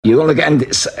You only get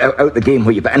out the game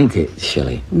what you put into it,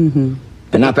 Shelley. Mm-hmm.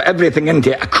 And I put everything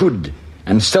into it I could,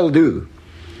 and still do,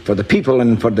 for the people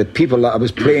and for the people that I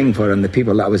was playing for and the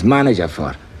people that I was manager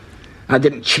for. I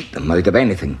didn't cheat them out of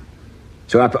anything.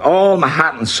 So I put all my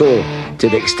heart and soul to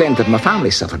the extent that my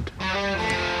family suffered.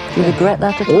 Do you regret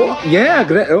that at all? Oh, yeah,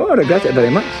 I regret it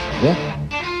very much,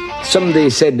 yeah.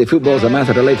 Somebody said the football's a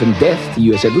matter of life and death to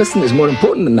you. I said, listen, it's more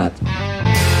important than that.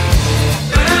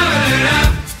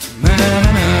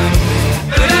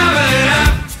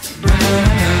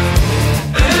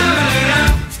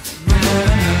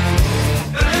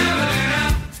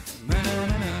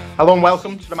 Hello and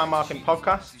welcome to the Man Marking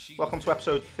Podcast. Welcome to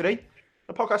episode 3,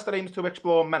 the podcast that aims to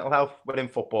explore mental health within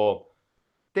football.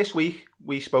 This week,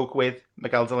 we spoke with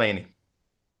Miguel Delaney.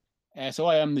 So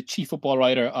I am the chief football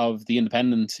writer of The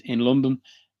Independent in London.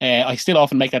 I still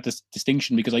often make that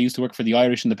distinction because I used to work for the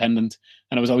Irish Independent,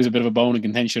 and it was always a bit of a bone of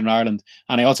contention in Ireland.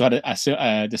 And I also had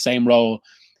the same role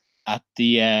at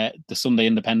the Sunday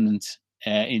Independent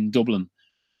in Dublin.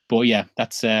 But yeah,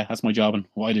 that's my job and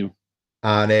what I do.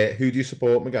 And who do you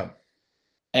support, Miguel?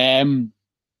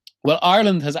 Well,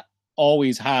 Ireland has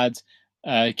always had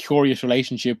a curious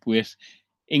relationship with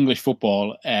English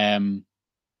football, in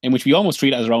which we almost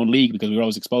treat it as our own league because we were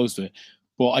always exposed to it.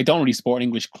 But I don't really support an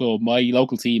English club. My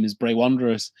local team is Bray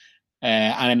Wanderers,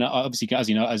 and obviously, as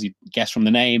you guessed from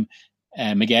the name,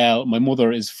 Miguel. My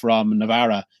mother is from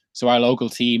Navarra, so our local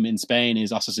team in Spain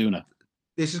is Osasuna.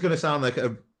 This is going to sound like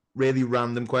a really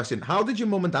random question. How did your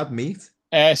mum and dad meet?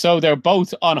 So they're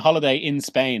both on holiday in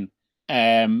Spain,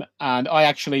 and I'm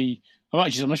not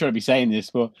sure I'd be saying this,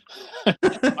 but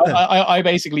I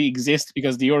basically exist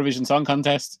because the Eurovision Song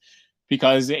Contest.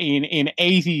 Because in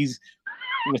 80s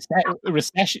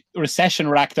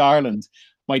recession-racked Ireland,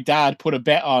 my dad put a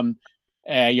bet on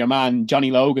your man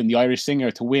Johnny Logan, the Irish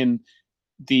singer, to win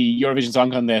the Eurovision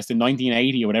Song Contest in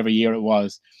 1980 or whatever year it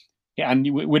was. And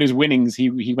with his winnings,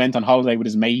 he went on holiday with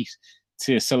his mate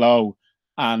to Salou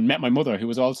and met my mother, who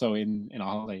was also in a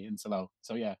holiday in Salou.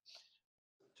 So yeah.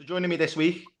 So joining me this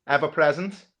week, ever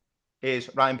present, is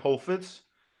Ryan Pulfords.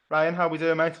 Ryan, how we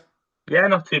doing, mate? Yeah,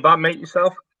 not too bad, mate.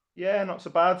 Yourself? Yeah, not so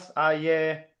bad.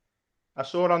 I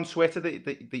saw on Twitter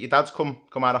that your dad's come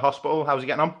out of hospital. How's he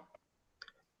getting on?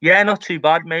 Yeah, not too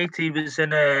bad, mate. He was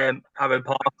in Arrow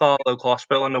Park, our local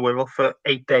hospital in the Wirral for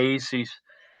 8 days. He's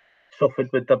suffered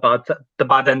with the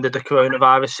bad end of the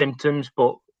coronavirus symptoms,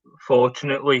 but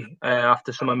fortunately,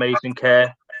 after some amazing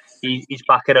care, he's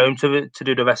back at home to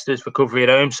do the rest of his recovery at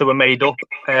home. So we're made up.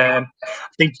 I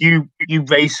think you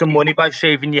raised some money by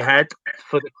shaving your head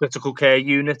for the critical care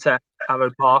unit at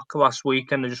Arrow Park last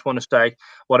week, and I just want to say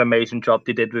what an amazing job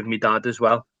they did with me dad as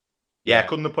well. Yeah,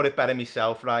 couldn't have put it better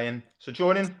myself, Ryan. So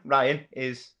joining Ryan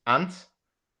is Ant.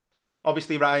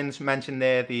 Obviously, Ryan's mentioned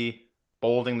there the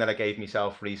balding that I gave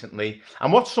myself recently.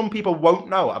 And what some people won't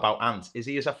know about Ant is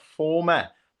he is a former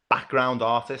background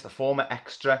artist, a former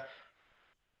extra.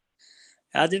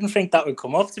 I didn't think that would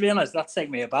come up, to be honest. That took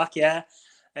me aback, yeah.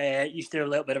 Used to do a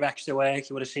little bit of extra work.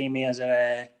 You would have seen me as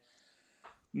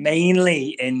mainly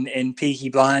in Peaky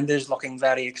Blinders, looking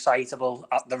very excitable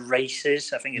at the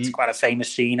races. I think it's quite a famous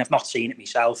scene. I've not seen it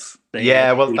myself.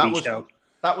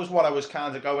 That was what I was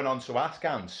kind of going on to ask,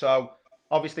 Ant. So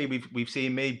obviously we've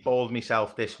seen me bald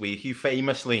myself this week. You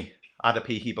famously had a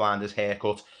Peaky Blinders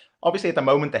haircut. Obviously at the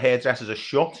moment the hairdressers are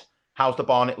shut. How's the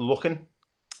barnet looking?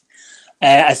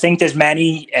 I think there's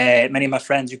many of my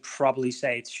friends who probably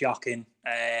say it's shocking.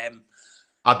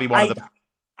 I'd be one of them.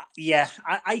 Yeah,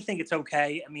 I think it's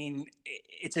okay. I mean,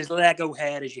 it's as Lego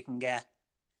hair as you can get.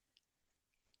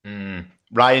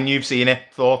 Ryan, you've seen it.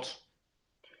 Thoughts?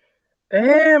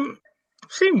 I've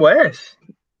seen worse.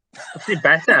 I've seen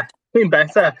better.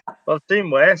 Well, I've seen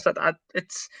worse.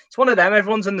 It's one of them.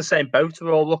 Everyone's in the same boat.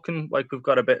 We're all looking like we've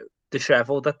got a bit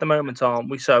dishevelled at the moment, aren't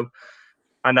we? So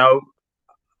I know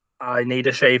I need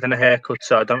a shave and a haircut,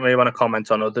 so I don't really want to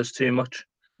comment on others too much.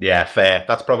 Yeah, fair.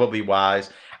 That's probably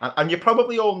wise. And you're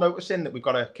probably all noticing that we've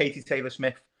got a Katie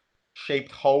Taylor-Smith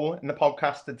shaped hole in the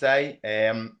podcast today.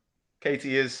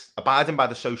 Katie is abiding by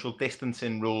the social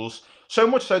distancing rules, so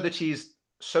much so that she's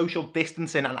social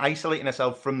distancing and isolating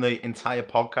herself from the entire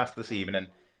podcast this evening.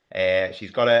 She's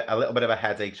got a little bit of a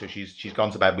headache, so she's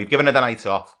gone to bed. We've given her the night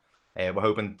off. We're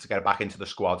hoping to get her back into the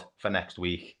squad for next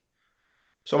week.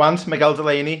 So, Ant, Miguel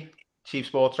Delaney, Chief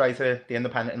Sports Writer at The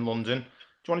Independent in London. Do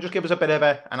you want to just give us a bit of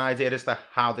an idea as to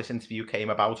how this interview came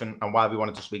about and why we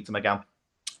wanted to speak to Miguel?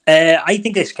 I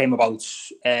think this came about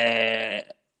as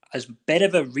a bit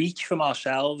of a reach from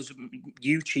ourselves,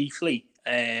 you chiefly,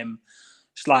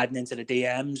 sliding into the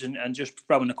DMs and just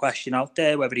throwing a question out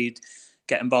there, whether he'd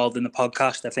get involved in the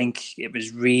podcast. I think it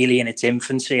was really in its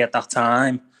infancy at that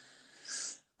time.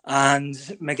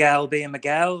 And Miguel, being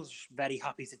Miguel, was very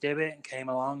happy to do it and came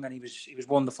along, and he was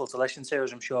wonderful to listen to,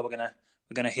 as I'm sure we're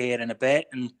gonna hear in a bit.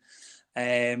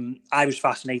 And I was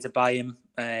fascinated by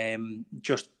him,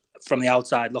 just from the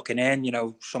outside looking in. You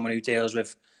know, someone who deals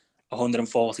with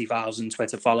 140,000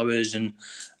 Twitter followers and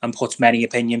puts many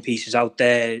opinion pieces out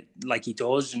there like he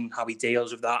does, and how he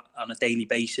deals with that on a daily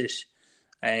basis.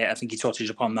 I think he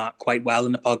touches upon that quite well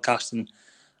in the podcast,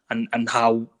 and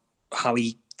how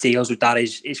he deals with that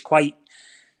is quite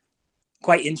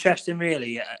interesting,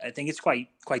 really. I think it's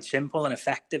quite simple and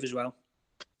effective as well.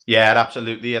 Yeah,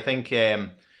 absolutely. I think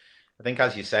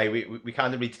as you say, we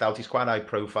kind of reached out. He's quite high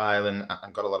profile and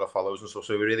got a lot of followers and stuff.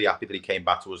 So we're really happy that he came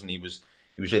back to us, and he was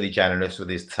really generous with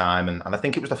his time. And I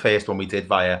think it was the first one we did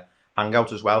via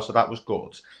Hangout as well. So that was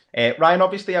good. Ryan,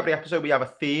 obviously every episode we have a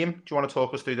theme. Do you want to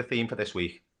talk us through the theme for this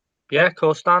week? Yeah, of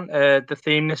course, Dan. The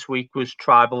theme this week was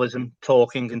tribalism,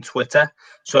 talking, and Twitter.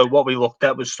 So what we looked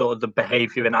at was sort of the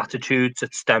behaviour and attitudes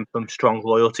that stem from strong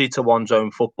loyalty to one's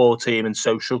own football team and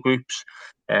social groups.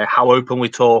 How openly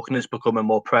talking is becoming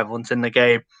more prevalent in the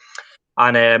game.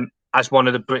 And as one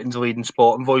of the Britain's leading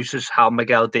sporting voices, how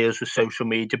Miguel deals with social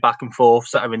media back and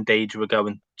forths that are in danger of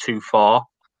going too far.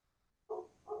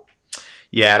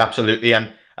 Yeah, absolutely.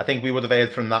 And I think we would have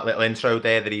heard from that little intro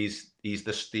there that he's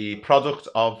the product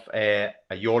of a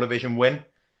Eurovision win.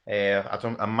 I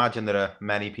don't imagine there are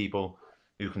many people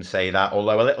who can say that,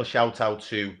 although a little shout out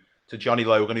to Johnny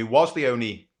Logan, who was the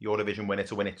only Eurovision winner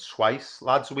to win it twice.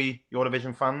 Lads, are we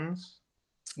Eurovision fans?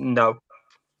 No.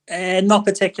 Not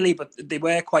particularly, but they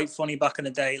were quite funny back in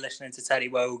the day listening to Terry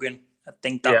Wogan. I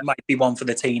think that might be one for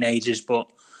the teenagers, but,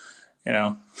 you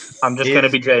know. I'm just going to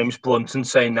be James Blunt and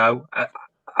say no.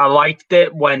 I liked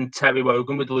it when Terry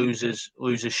Wogan would lose his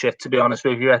shit, to be honest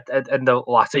with you, in the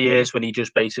latter years, when he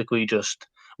just basically just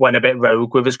went a bit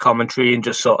rogue with his commentary and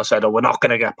just sort of said, "Oh, we're not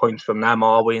going to get points from them,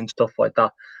 are we?" and stuff like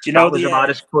that. Do you know that was about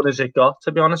as fun as it got,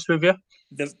 to be honest with you.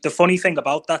 The funny thing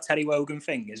about that Terry Wogan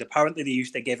thing is apparently they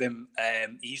used to give him,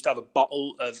 he used to have a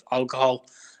bottle of alcohol.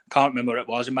 Can't remember what it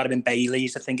was. It might have been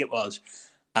Bailey's, I think it was.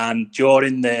 And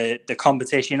during the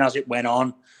competition, as it went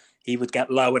on, he would get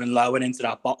lower and lower into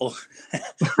that bottle.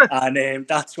 And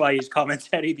that's why his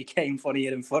commentary became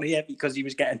funnier and funnier, because he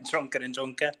was getting drunker and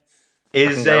drunker.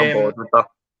 Is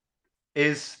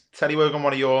Terry Wogan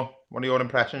one of your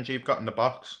impressions you've got in the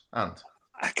box? And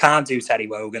I can't do Terry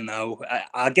Wogan though.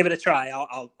 I'll give it a try.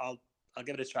 I'll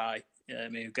give it a try. Yeah, I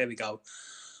mean, here we go.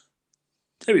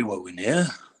 Terry Wogan, yeah.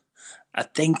 I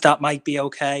think that might be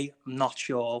okay. I'm not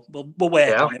sure. We'll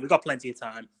work on it. We've got plenty of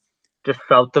time. Just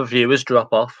felt the viewers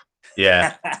drop off.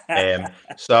 Yeah.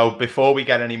 So before we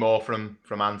get any more from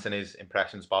Anthony's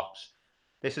impressions box,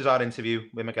 this is our interview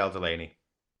with Miguel Delaney.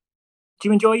 Do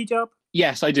you enjoy your job?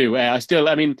 Yes, I do. I have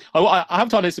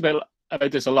thought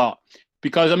about this a lot,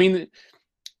 because I mean,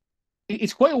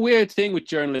 it's quite a weird thing with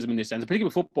journalism in this sense, particularly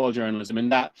with football journalism, in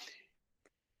that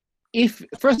if,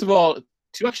 first of all,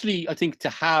 to actually, I think, to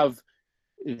have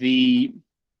the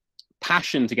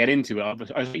passion to get into it,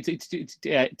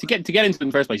 to get into it in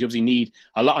the first place, you obviously need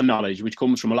a lot of knowledge, which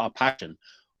comes from a lot of passion.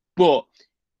 But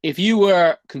if you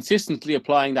were consistently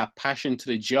applying that passion to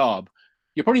the job,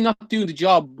 you're probably not doing the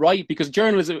job right, because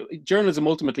journalism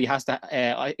ultimately has to,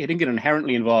 I think it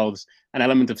inherently involves an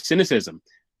element of cynicism.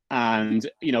 And,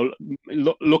 you know,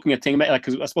 looking at things like,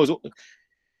 I suppose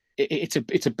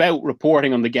it's about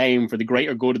reporting on the game for the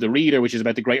greater good of the reader, which is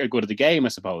about the greater good of the game, I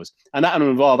suppose. And that will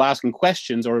involve asking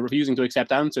questions or refusing to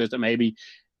accept answers that maybe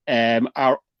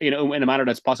are, you know, in a manner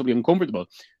that's possibly uncomfortable.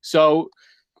 So,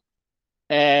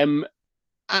 and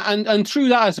through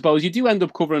that, I suppose, you do end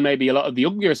up covering maybe a lot of the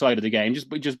uglier side of the game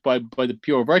just by the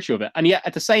pure virtue of it. And yet,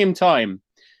 at the same time,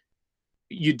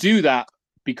 you do that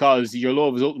because your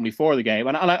love is ultimately for the game.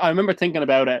 And I remember thinking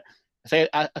about it, say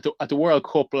at the World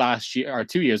Cup last year, or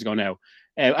 2 years ago now,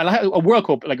 and I had a World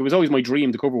Cup, like, it was always my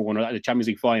dream to cover one at the Champions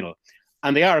League final.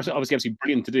 And they are obviously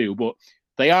brilliant to do, but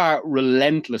they are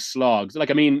relentless slogs. Like,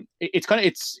 I mean, it's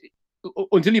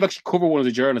until you've actually covered one as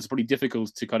a journalist, it's pretty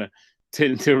difficult to kind of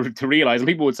to realize. And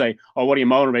people would say, "Oh, what are you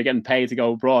moaning about getting paid to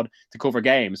go abroad to cover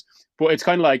games?" But it's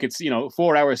kind of like, it's, you know,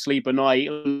 4 hours sleep a night,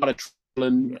 a lot of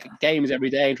traveling, games every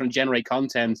day, and trying to generate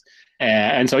content.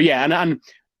 And so, yeah, and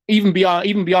even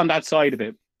beyond that side of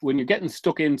it, when you're getting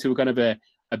stuck into kind of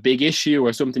a big issue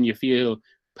or something you feel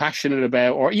passionate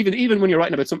about, or even when you're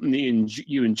writing about something that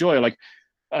you enjoy, like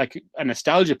a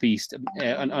nostalgia piece.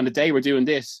 On the day we're doing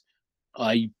this,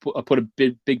 I put a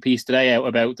big piece today out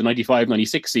about the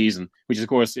 95-96 season, which is, of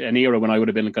course, an era when I would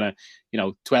have been kind of, you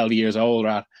know, 12 years old,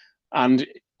 and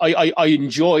I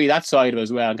enjoy that side of it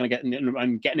as well. I'm kind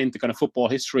of getting into kind of football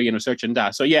history and researching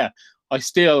that. So yeah, I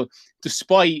still,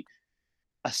 despite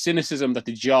a cynicism that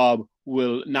the job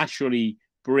will naturally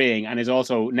bring and is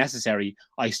also necessary,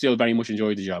 I still very much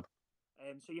enjoy the job.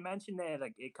 So you mentioned there,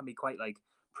 like, it can be quite like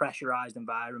pressurized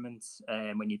environments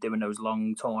when you're doing those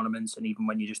long tournaments, and even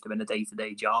when you're just doing a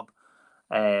day-to-day job.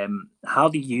 How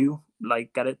do you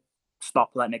like get it?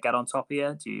 Stop letting it get on top of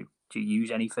you? Do you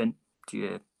use anything? Do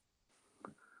you?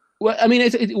 Well, I mean,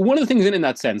 it's one of the things in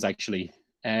that sense, actually.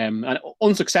 And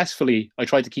unsuccessfully, I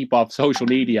try to keep off social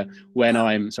media when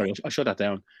I'm sorry. I shut that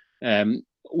down. When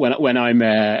I'm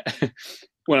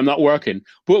when I'm not working.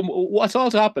 But what's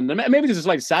also happened, and maybe there's a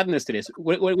slight sadness to this,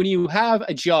 when you have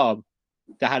a job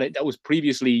that was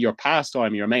previously your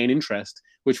pastime, your main interest,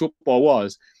 which football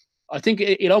was, I think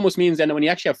it almost means then that when you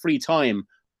actually have free time,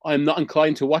 I'm not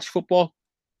inclined to watch football.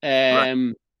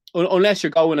 Right. Unless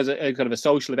you're going as a kind of a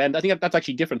social event. I think that's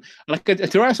actually different. And like,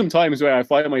 there are some times where I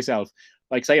find myself,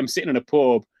 like, say I'm sitting in a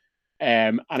pub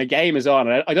and a game is on,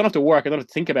 and I don't have to work, I don't have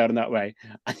to think about it in that way.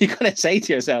 And you kind of say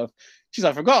to yourself, geez,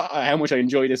 I forgot how much I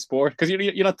enjoy this sport, because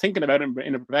you're not thinking about it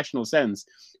in a professional sense.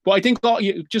 But I think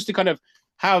just to kind of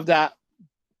have that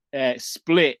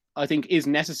split, I think, is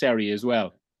necessary as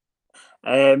well.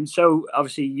 So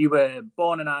obviously you were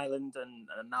born in Ireland and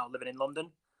now living in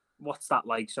London. What's that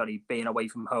like? Sorry, being away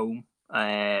from home,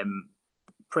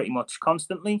 pretty much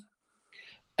constantly.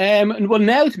 Well,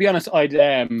 now, to be honest, I'd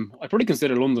probably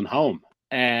consider London home.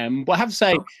 But I have to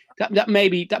say that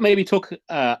maybe took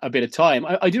a bit of time.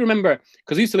 I do remember,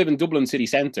 because I used to live in Dublin city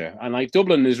centre, and like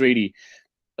Dublin is really,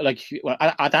 like, well,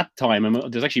 at that time,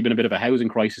 there's actually been a bit of a housing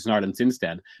crisis in Ireland since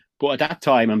then. But at that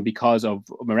time, and because of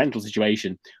my rental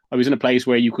situation, I was in a place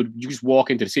where you just walk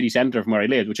into the city centre from where I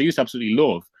lived, which I used to absolutely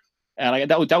love. Like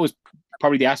that was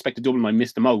probably the aspect of Dublin I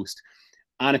missed the most.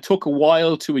 And it took a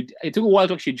while to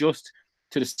actually adjust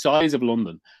to the size of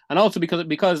London, and also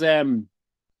because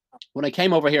when I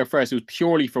came over here first, it was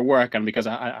purely for work, and because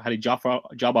I had a job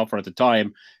offer at the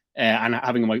time, and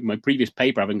having my previous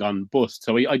paper having gone bust,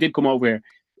 so I did come over here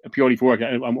purely for work.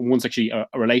 And once actually a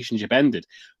relationship ended,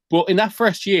 but in that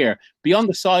first year, beyond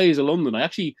the size of London,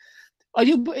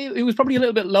 it was probably a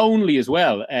little bit lonely as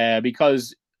well,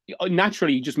 because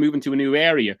naturally, just moving to a new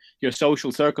area, your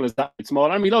social circle is that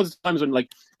small. I mean, loads of times when, like,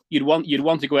 you'd want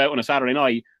to go out on a Saturday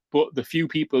night, but the few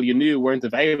people you knew weren't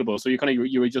available, so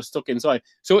you were just stuck inside.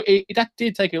 So that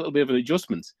did take a little bit of an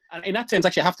adjustment. And in that sense,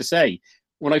 actually, I have to say,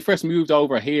 when I first moved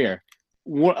over here,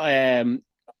 I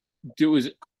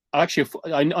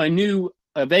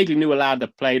vaguely knew a lad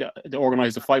that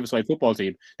organised a five-a-side football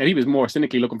team. Now, he was more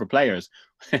cynically looking for players,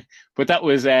 but that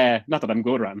was not that I'm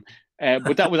good, Ran,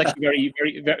 but that was actually very,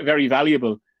 very, very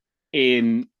valuable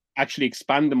in actually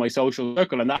expanding my social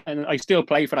circle, and I still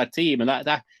play for that team, and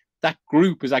that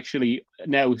group is actually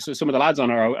now, so some of the lads on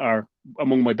are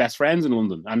among my best friends in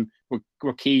London, and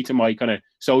were key to my kind of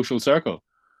social circle.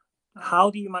 How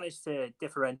do you manage to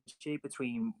differentiate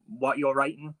between what you're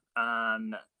writing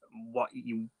and what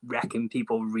you reckon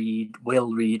people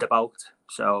will read about?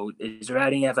 So is there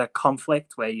any ever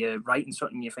conflict where you're writing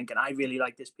something, you're thinking, I really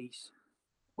like this piece?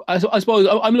 I suppose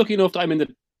I'm lucky enough that I'm in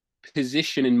the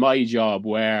position in my job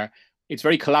where it's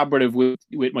very collaborative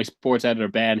with my sports editor,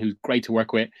 Ben, who's great to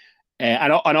work with.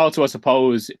 And also, I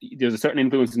suppose, there's a certain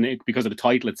influence in it because of the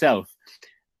title itself.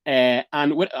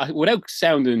 And without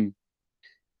sounding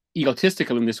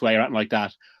egotistical in this way or anything like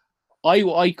that,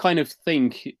 I kind of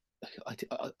think,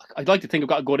 I'd like to think I've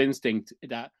got a good instinct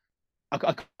that I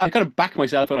kind of back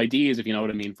myself on ideas, if you know what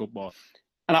I mean, football.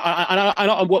 And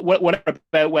I whatever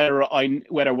about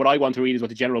whether what I want to read is what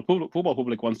the general football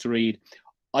public wants to read.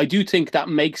 I do think that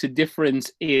makes a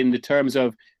difference in the terms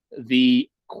of the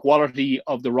quality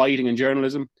of the writing and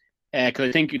journalism. Because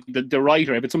I think the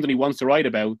writer, if it's something he wants to write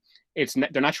about,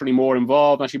 they're naturally more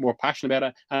involved, naturally more passionate about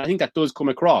it, and I think that does come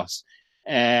across.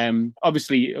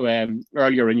 Obviously,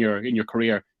 earlier in your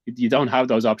career, you don't have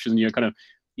those options, and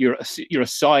you're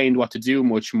assigned what to do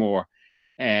much more.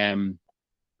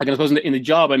 I suppose in the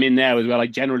job I'm in now as well, I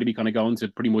generally be kind of going to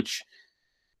pretty much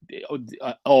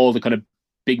all the kind of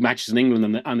big matches in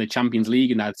England and the Champions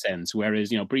League in that sense.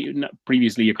 Whereas,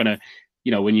 previously you're kind of,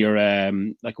 when you're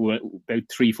like about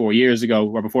 3-4 years ago,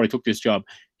 or before I took this job,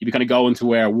 you'd be kind of going to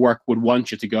where work would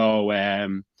want you to go.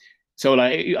 So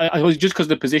like, I suppose just because of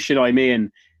the position I'm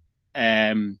in,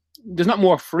 there's not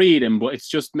more freedom, but it's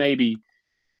just maybe.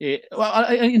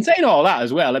 In saying all that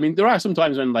as well, I mean, there are some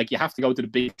times when, like, you have to go to the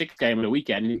big six game of the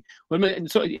weekend.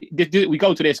 So we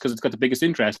go to this because it's got the biggest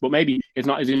interest, but maybe it's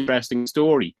not as interesting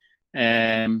story.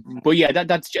 But yeah,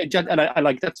 that's and I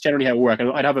like that's generally how it works.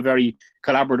 I'd have a very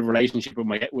collaborative relationship with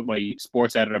my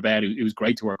sports editor, Ben, who was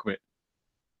great to work with.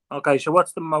 Okay, so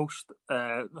what's the most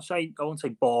I won't say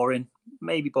boring,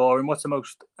 maybe boring. What's the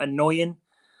most annoying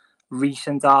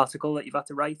recent article that you've had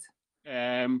to write?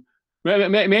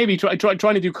 Maybe trying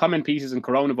to do comment pieces in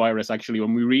coronavirus. Actually,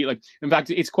 when we read, like, in fact,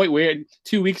 it's quite weird.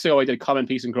 2 weeks ago, I did a comment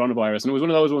piece in coronavirus, and it was one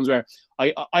of those ones where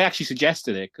I actually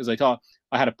suggested it because I thought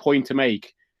I had a point to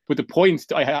make. But the point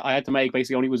I had to make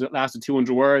basically only lasted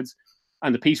 200 words,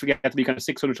 and the piece would get to be kind of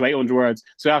 600 to 800 words.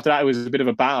 So after that, it was a bit of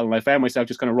a battle, and I found myself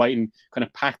just kind of writing kind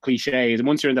of pat cliches. And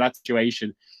once you're into that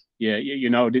situation, yeah, you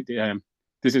know,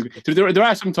 this is. There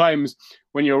are some times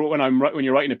when you're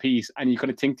writing a piece, and you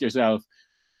kind of think to yourself,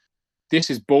 this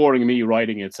is boring me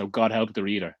writing it, so God help the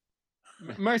reader.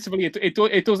 Mercifully,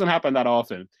 it doesn't happen that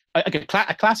often.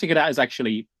 A classic of that is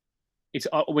actually, it's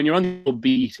when you're on the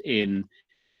beat in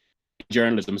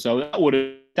journalism. So that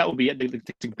would be the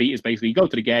beat is basically you go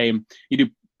to the game, you do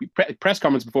press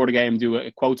conference before the game, do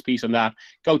a quotes piece on that,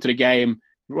 go to the game,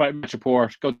 write a match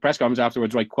report, go to press conference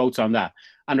afterwards, write quotes on that.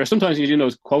 And there's sometimes you do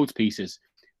those quotes pieces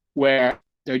where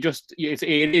they're just it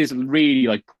is really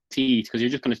like teeth because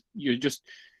you're just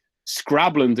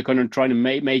scrabbling to kind of trying to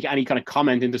make any kind of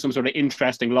comment into some sort of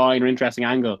interesting line or interesting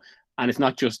angle, and it's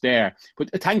not just there. But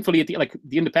thankfully, the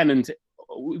Independent,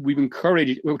 we've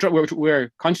encouraged.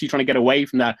 We're constantly trying to get away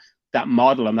from that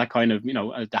model and that kind of, you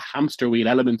know, the hamster wheel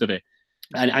element of it,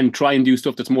 and try and do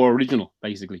stuff that's more original,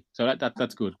 basically. So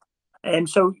that's good.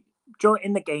 So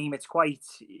in the game, it's quite,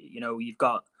 you know, you've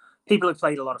got people who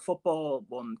played a lot of football,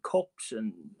 won cups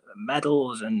and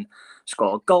medals and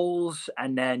scored goals.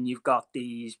 And then you've got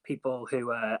these people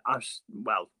who are,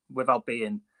 without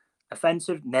being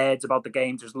offensive, nerds about the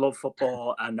game, just love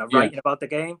football and are writing about the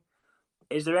game.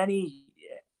 Is there any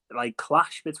like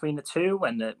clash between the two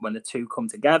when the two come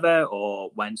together,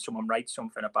 or when someone writes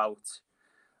something about,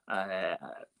 I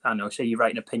don't know, say you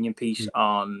write an opinion piece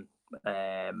on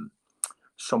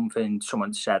something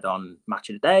someone said on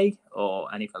Match of the Day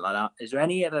or anything like that? Is there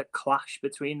any other clash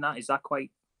between that? Is that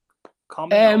quite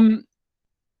common?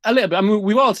 A little bit. I mean,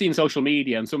 we've all seen social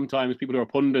media, and sometimes people who are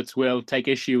pundits will take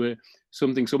issue with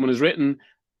something someone has written,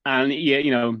 and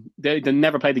you know, they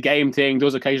never play the game thing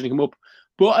does occasionally come up.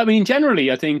 But I mean, generally,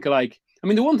 I think the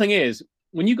one thing is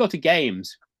when you go to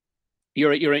games,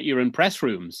 you're in press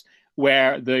rooms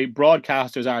where the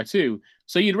broadcasters are too.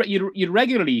 So you'd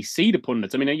regularly see the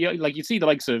pundits. I mean, you see the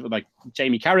likes of like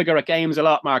Jamie Carragher at games a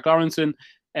lot, Mark Lawrenson,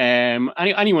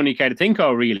 anyone you care to think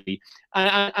of really.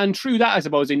 And through that, I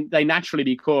suppose, they naturally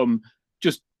become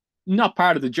just not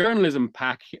part of the journalism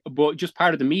pack, but just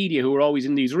part of the media who are always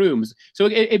in these rooms. So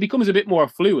it becomes a bit more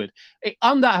fluid.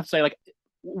 On that, I have to say, like,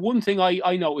 one thing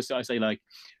I noticed, I say, like,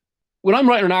 when I'm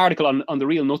writing an article on the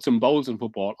real nuts and bolts in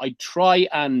football, I try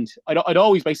and I'd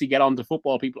always basically get on to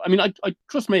football people. I mean, I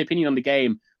trust my opinion on the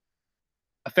game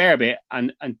a fair bit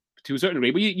and to a certain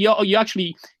degree, but you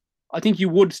actually, I think you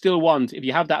would still want, if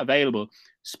you have that available,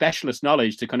 specialist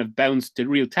knowledge to kind of bounce the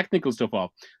real technical stuff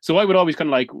off. So I would always kind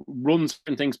of like run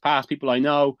certain things past people I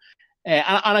know. And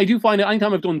I do find that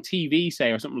anytime I've done TV,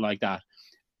 say, or something like that,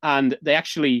 and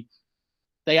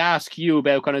they ask you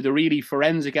about kind of the really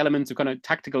forensic elements of kind of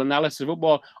tactical analysis of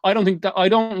football. I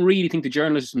don't really think the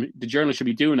journalist should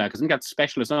be doing that, because I think that's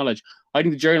specialist knowledge. I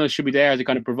think the journalist should be there to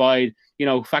kind of provide, you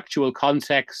know, factual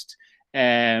context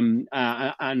and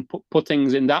put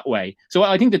things in that way. So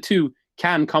I think the two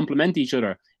can complement each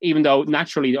other, even though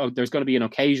naturally there's going to be an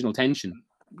occasional tension.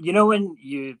 You know, when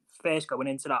you first going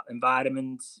into that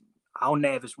environment, how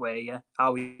nervous were you?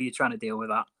 How were you trying to deal with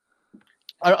that?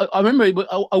 I remember, but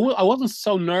I wasn't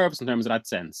so nervous in terms of that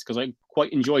sense, because I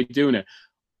quite enjoyed doing it.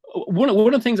 One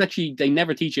of the things actually they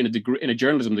never teach you in a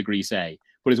journalism degree, say,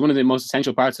 but it's one of the most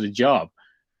essential parts of the job.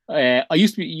 I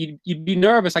used to be, you'd be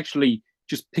nervous actually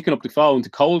just picking up the phone to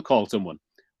cold call someone,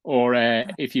 or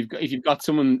if you've got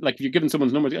someone, like if you're giving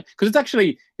someone's number, because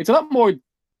it's a lot more,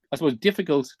 I suppose,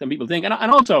 difficult than people think, and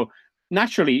also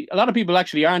naturally a lot of people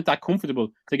actually aren't that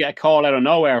comfortable to get a call out of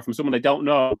nowhere from someone they don't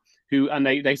know. And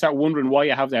they start wondering why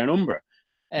you have their number.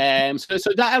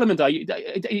 So that element,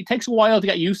 it takes a while to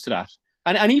get used to that.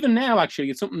 And even now, actually,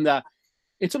 it's something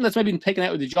that's maybe been taken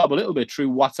out of the job a little bit through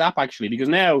WhatsApp, actually, because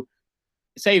now,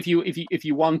 say if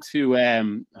you want to I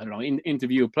don't know,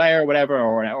 interview a player or whatever,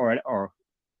 or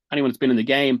anyone that's been in the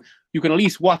game, you can at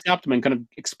least WhatsApp them and kind of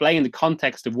explain the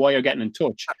context of why you're getting in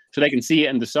touch, so they can see it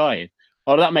and decide.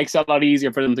 Although that makes it a lot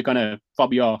easier for them to kind of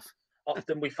fob you off.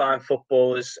 Often we find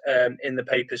footballers in the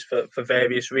papers for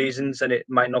various reasons, and it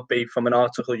might not be from an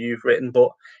article you've written,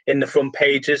 but in the front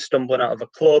pages, stumbling out of a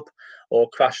club or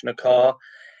crashing a car.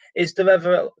 Is there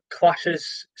ever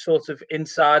clashes sort of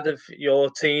inside of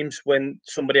your teams when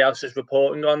somebody else is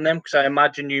reporting on them? Because I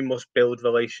imagine you must build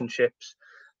relationships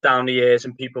down the years,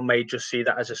 and people may just see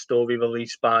that as a story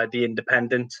released by The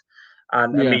Independent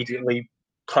and immediately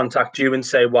contact you and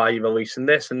say, why are you releasing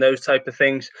this, and those type of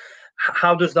things.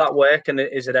 How does that work, and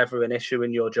is it ever an issue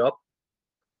in your job?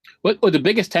 Well, the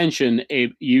biggest tension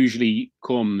it usually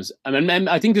comes, and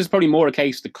I think this is probably more a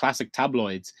case of the classic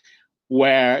tabloids,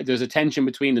 where there's a tension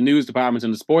between the news department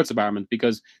and the sports department,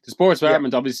 because the sports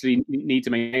department obviously need to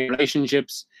maintain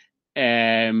relationships,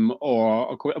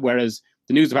 or whereas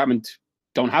the news department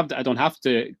don't have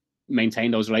to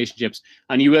maintain those relationships,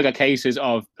 and you will get cases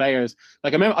of players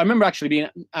like I remember actually being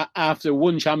after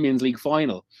one Champions League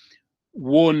final,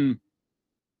 one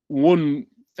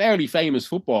fairly famous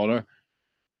footballer.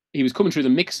 He was coming through the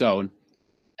mix zone,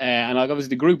 and like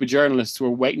obviously the group of journalists were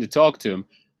waiting to talk to him,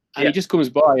 and he just comes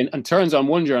by and turns on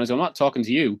one journalist. I'm not talking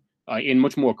to you, in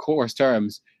much more coarse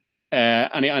terms,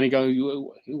 and he goes,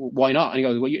 "Why not?" And he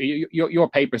goes, "Well, your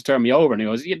papers turned me over." And he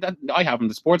goes, "I haven't,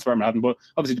 the sports firm haven't, but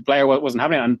obviously the player wasn't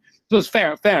having it." And so it's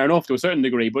fair enough to a certain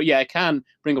degree, but yeah, it can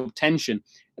bring up tension.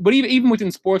 But even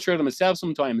within sports journalism itself,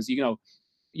 sometimes you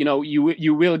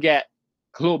will get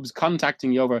clubs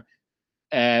contacting you over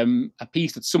a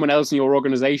piece that someone else in your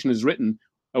organization has written,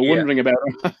 wondering about,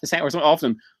 or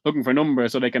often looking for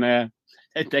numbers so they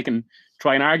can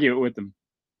try and argue it with them.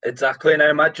 Exactly, and I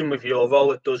imagine with your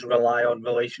role, it does rely on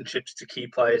relationships to key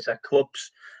players at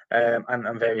clubs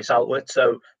and various outlets.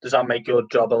 So does that make your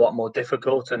job a lot more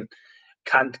difficult? And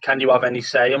can you have any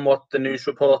say in what the news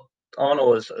report on,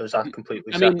 or is that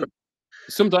completely separate? Mean,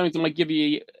 sometimes I might give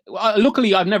you.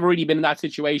 Luckily, I've never really been in that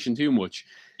situation too much.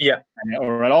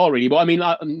 Or at all, really. But I mean,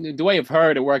 the way I've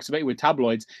heard it works a bit with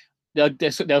tabloids,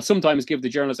 they'll sometimes give the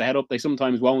journalists a head up, they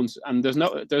sometimes won't, and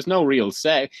there's no real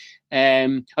say. I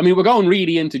mean, we're going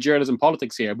really into journalism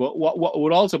politics here, but what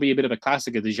would also be a bit of a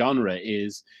classic of the genre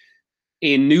is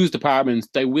in news departments,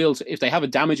 they will, if they have a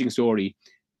damaging story,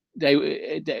 they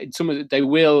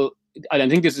will. And I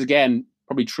think this is again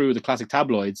probably true of the classic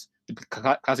tabloids, the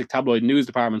classic tabloid news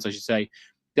departments, I should say.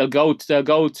 They'll go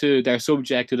to their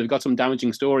subject who they've got some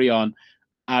damaging story on,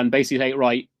 and basically say,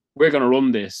 right, we're going to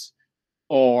run this,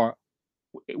 or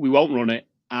we won't run it,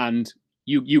 and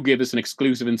you give us an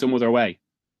exclusive in some other way,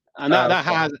 and that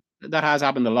has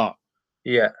happened a lot.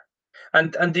 Yeah,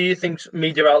 and do you think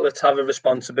media outlets have a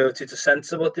responsibility to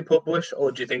censor what they publish,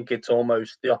 or do you think it's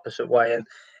almost the opposite way, and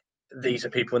these are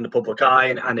people in the public eye,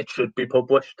 and it should be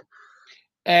published?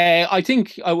 I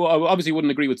think I obviously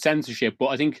wouldn't agree with censorship, but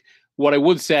I think what I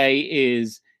would say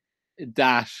is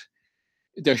that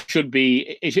there should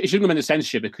be, it shouldn't come into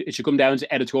censorship. It should come down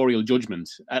to editorial judgment,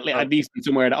 at least in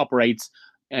somewhere that operates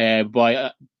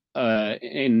or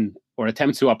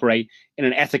attempts to operate in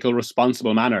an ethical,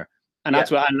 responsible manner. And that's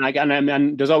what,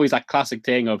 and there's always that classic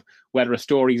thing of whether a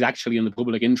story is actually in the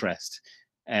public interest,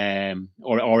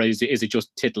 or is it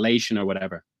just titillation or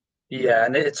whatever. Yeah,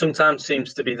 and it sometimes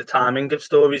seems to be the timing of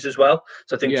stories as well.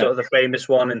 So I think sort of the famous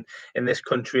one in this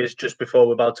country is just before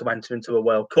we're about to enter into a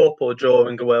World Cup or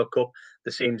during a World Cup,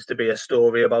 there seems to be a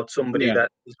story about somebody that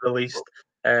is released.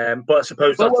 But I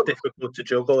suppose that's difficult to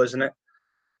juggle, isn't it?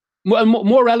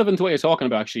 More relevant to what you're talking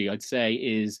about, actually, I'd say,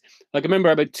 is like I remember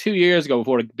about 2 years ago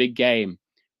before a big game,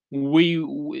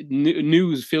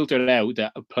 news filtered out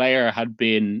that a player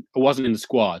wasn't in the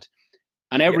squad.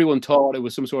 And everyone thought it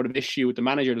was some sort of issue with the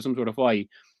manager or some sort of fight.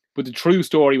 But the true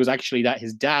story was actually that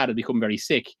his dad had become very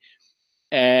sick.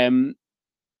 And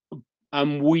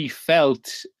we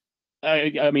felt,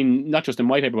 I mean, not just in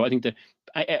my paper, but I think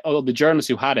although the journalists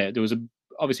who had it, there was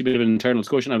obviously a bit of an internal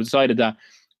discussion. I decided that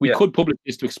we could publish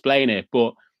this to explain it,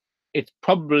 but it's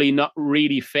probably not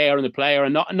really fair on the player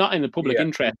and not in the public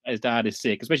interest that his dad is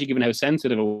sick, especially given how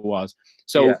sensitive it was.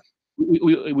 So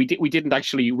we didn't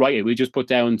actually write it. We just put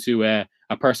down to a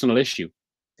personal issue.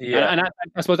 And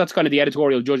I suppose that's kind of the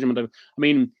editorial judgment of, I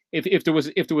mean, if there was,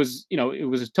 it was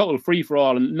a total free for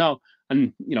all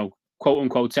and quote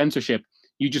unquote censorship,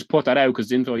 you just put that out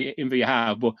because info you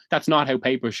have, but that's not how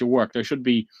papers should work. There should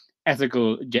be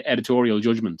ethical editorial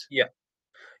judgment.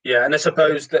 Yeah, and I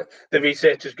suppose that the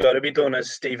research has got to be done,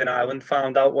 as Stephen Ireland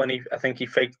found out when I think he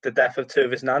faked the death of two of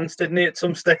his nans, didn't he, at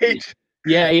some stage?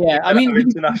 Yeah. I mean,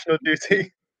 international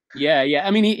duty. Yeah.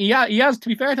 I mean, he has, to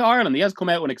be fair to Ireland, he has come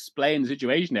out and explained the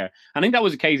situation there. I think that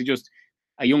was a case of just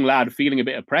a young lad feeling a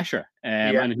bit of pressure,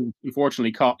 and who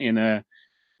unfortunately caught in a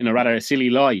rather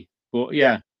silly lie. But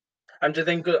And do you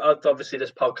think, obviously,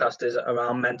 this podcast is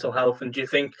around mental health, and do you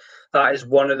think that is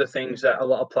one of the things that a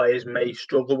lot of players may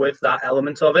struggle with, that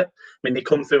element of it? I mean, they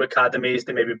come through academies,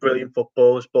 they may be brilliant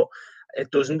footballers, but it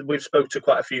doesn't. We've spoke to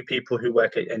quite a few people who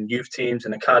work in youth teams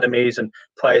and academies and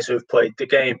players who have played the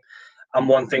game, and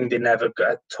one thing they never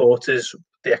get taught is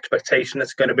the expectation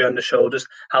that's going to be on the shoulders,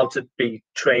 how to be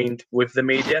trained with the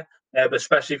media. but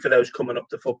especially for those coming up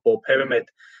the football pyramid,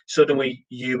 suddenly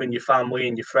you and your family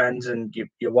and your friends and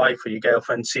your wife or your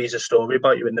girlfriend sees a story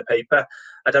about you in the paper.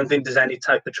 I don't think there's any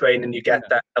type of training you get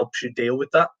that helps you deal with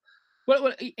that.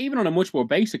 Well, even on a much more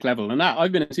basic level than that,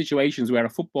 I've been in situations where a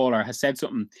footballer has said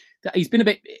something that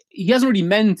he hasn't really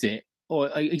meant it, or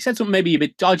he said something maybe a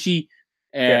bit dodgy,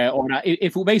 or not.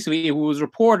 If it was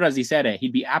reported as he said it,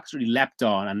 he'd be absolutely leapt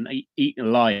on and eaten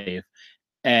alive.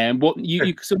 But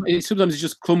sometimes it's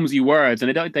just clumsy words,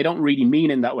 and they don't really mean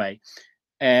in that way.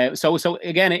 So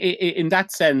again, in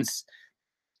that sense,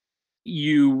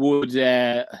 you would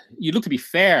you'd look to be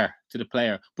fair to the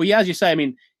player. But yeah, as you say, I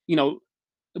mean,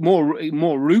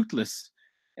 more ruthless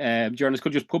journalists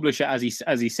could just publish it as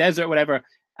he says it or whatever,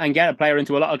 and get a player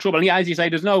into a lot of trouble. And yeah, as you say,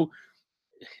 there's no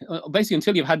basically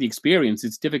until you've had the experience,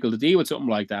 it's difficult to deal with something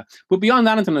like that. But beyond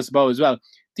that, I suppose as well,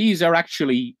 these are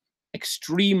actually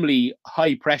extremely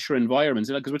high pressure environments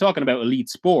because we're talking about elite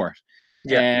sport.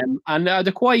 And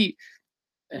they're quite.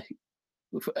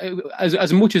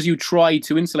 As much as you try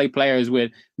to insulate players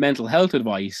with mental health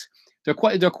advice,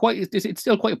 it's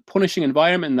still quite a punishing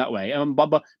environment in that way.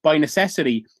 But by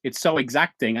necessity, it's so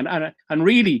exacting and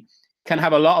really can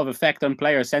have a lot of effect on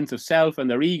players' sense of self and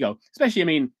their ego. Especially, I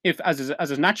mean, if as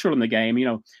is natural in the game,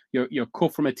 you're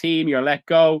cut from a team, you're let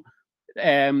go.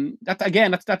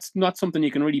 That's not something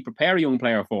you can really prepare a young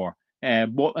player for.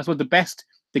 But that's what the best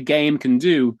the game can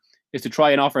do is to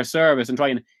try and offer a service and try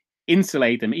and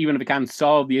insulate them, even if it can't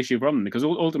solve the issue from them, because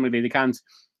ultimately they can't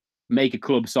make a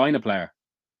club sign a player.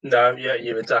 No, yeah,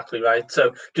 you're exactly right.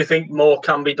 So do you think more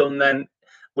can be done then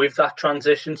with that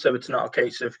transition? So it's not a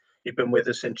case of you've been with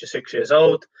us since you're 6 years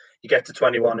old, you get to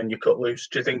 21 and you cut loose.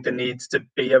 Do you think there needs to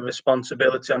be a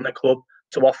responsibility on the club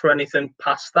to offer anything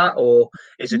past that, or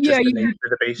is it just the nature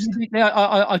of the beast? Yeah,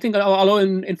 I think, although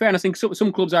in fairness, I think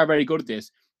some clubs are very good at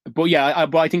this. But yeah,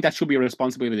 I think that should be a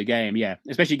responsibility of the game. Yeah,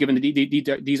 especially given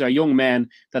these are young men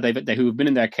who have been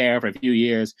in their care for a few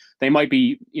years. They might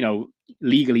be,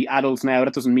 legally adults now.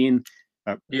 That doesn't mean,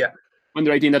 when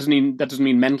they're 18, that doesn't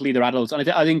mean mentally they're adults. And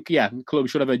I think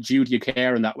clubs should have a duty of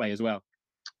care in that way as well.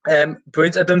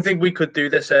 Brilliant. I don't think we could do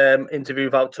this interview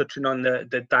without touching on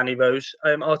the Danny Rose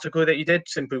article that you did,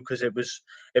 simply because it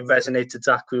resonated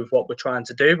exactly with what we're trying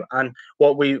to do, and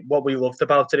what we loved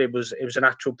about it. It was an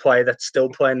actual player that's still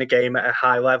playing the game at a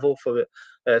high level for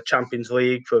Champions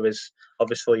League, for his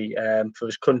for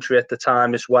his country at the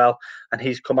time as well, and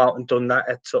he's come out and done that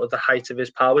at sort of the height of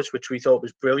his powers, which we thought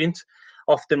was brilliant.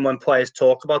 Often when players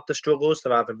talk about the struggles,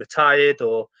 they're either retired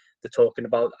or they're talking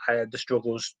about the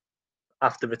struggles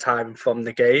after retiring from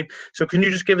the game. So can you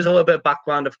just give us a little bit of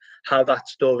background of how that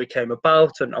story came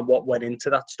about and what went into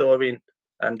that story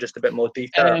and just a bit more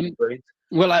detail?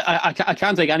 Well, I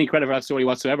can't take any credit for that story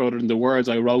whatsoever, other than the words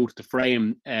I wrote to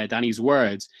frame Danny's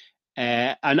words.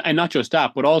 And not just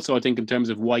that, but also I think in terms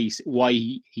of why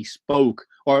he spoke,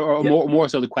 or more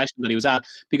so the question that he was at,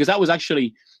 because that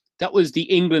was the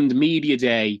England media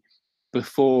day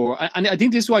before, and I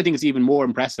think this is why I think it's even more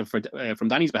impressive from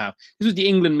Danny's behalf. This was the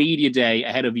England media day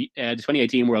ahead of the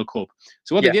 2018 World Cup.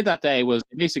 So what they did that day was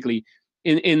basically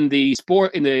in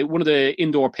one of the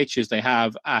indoor pitches they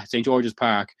have at St George's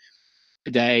Park,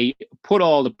 they put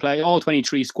all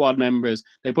 23 squad members,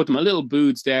 they put them in little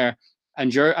booths there,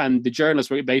 and the journalists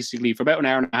were basically for about an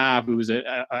hour and a half. It was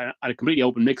a completely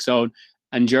open mix zone,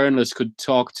 and journalists could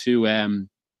talk to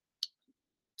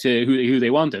who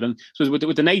they wanted. And so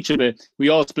with the nature of it, we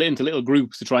all split into little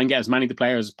groups to try and get as many of the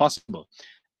players as possible.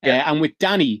 And with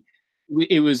Danny,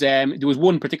 it was there was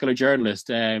one particular journalist.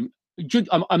 I'm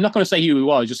not going to say who he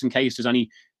was, just in case there's any.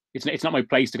 It's not my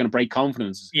place to kind of break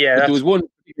confidence. Yeah, there was one.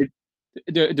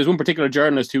 There's one particular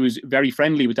journalist who was very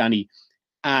friendly with Danny,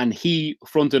 and he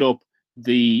fronted up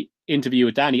the interview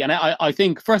with Danny. And I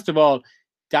think, first of all,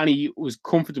 Danny was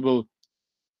comfortable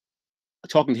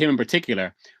talking to him in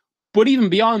particular. But even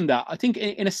beyond that, I think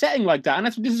in a setting like that, and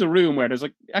this is a room where there's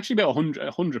actually about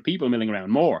 100 people milling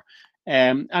around, more.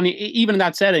 And even in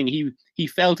that setting, he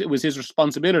felt it was his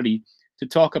responsibility to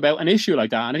talk about an issue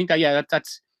like that. And I think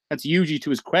that's hugely to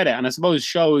his credit, and I suppose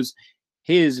shows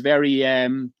his very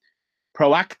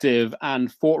proactive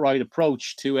and forthright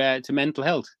approach to mental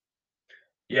health.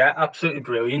 Yeah, absolutely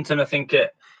brilliant. And I think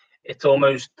it's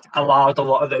almost allowed a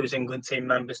lot of those England team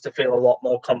members to feel a lot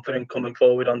more confident coming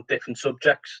forward on different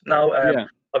subjects now.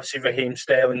 Obviously, Raheem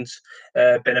Sterling's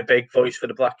been a big voice for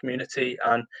the black community,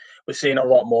 and we're seeing a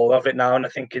lot more of it now, and I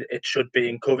think it should be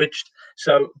encouraged.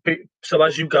 So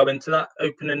as you go into that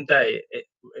opening day,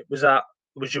 was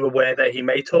you aware that he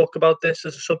may talk about this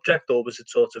as a subject, or was it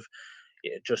sort of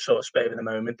just sort of spur of the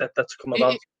moment that's come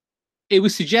about? it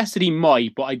was suggested he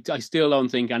might, but I still don't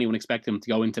think anyone expected him to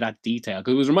go into that detail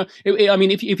because it was. I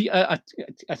mean, if you, I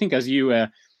think as you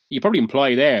probably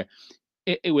imply there,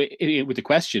 with the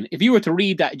question, if you were to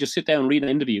read that, just sit down and read an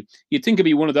interview, you'd think it'd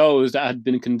be one of those that had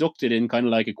been conducted in kind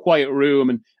of like a quiet room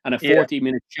and a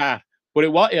 40-minute chat. But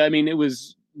it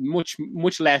was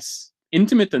much less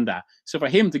intimate than that. So for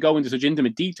him to go into such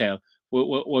intimate detail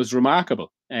was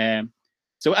remarkable.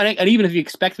 So and even if you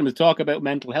expect him to talk about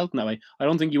mental health in that way, I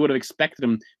don't think you would have expected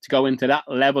him to go into that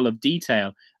level of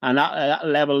detail and that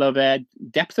level of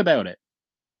depth about it.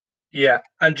 Yeah,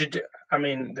 and I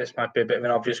mean, this might be a bit of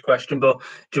an obvious question, but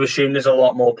do you assume there's a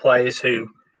lot more players who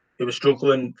are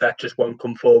struggling that just won't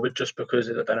come forward just because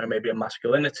of, I don't know, maybe a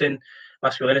masculinity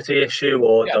issue,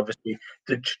 or obviously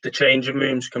the changing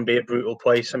rooms can be a brutal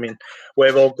place. I mean,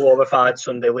 we're all glorified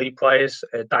Sunday league players.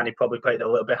 Danny probably played at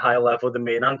a little bit higher level than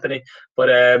me and Anthony, but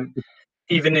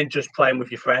even in just playing with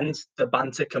your friends, the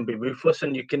banter can be ruthless,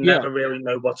 and you can never really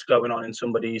know what's going on in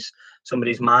somebody's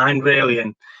mind, really.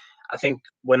 And I think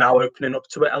we're now opening up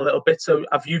to it a little bit. So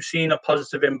have you seen a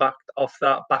positive impact off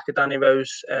that back of Danny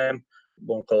Rose,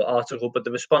 won't call it article, but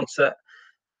the response that,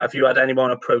 have you had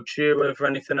anyone approach you over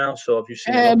anything else, or have you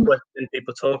seen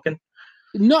people talking?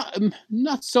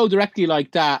 Not so directly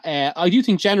like that. I do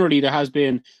think generally there has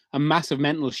been a massive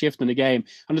mental shift in the game.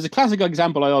 And there's a classic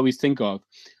example I always think of.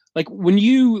 Like when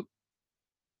you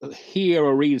hear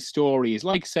or read stories,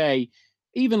 like say,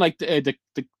 even like the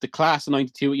class of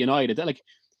 '92 at United, like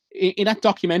in that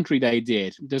documentary they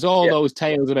did, there's all those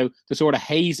tales about the sort of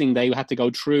hazing they had to go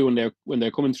through when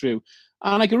they're coming through.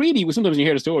 And like really, sometimes when you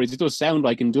hear the stories, it does sound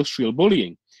like industrial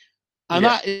bullying. And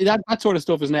that sort of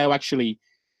stuff is now actually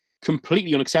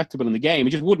completely unacceptable in the game.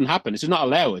 It just wouldn't happen. It's just not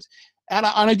allowed. And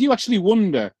I do actually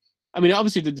wonder, I mean,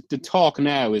 obviously the talk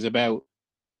now is about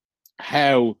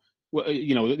how,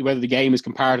 whether the game is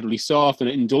comparatively soft and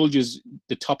it indulges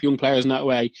the top young players in that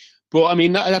way. But I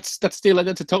mean, that's a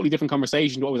totally different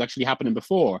conversation to what was actually happening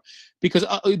before. Because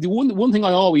the one thing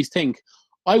I always think,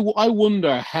 I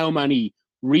wonder how many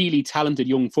really talented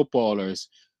young footballers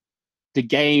the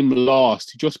game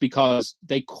lost just because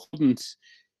they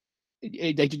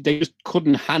just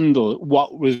couldn't handle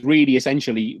what was really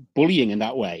essentially bullying in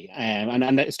that way,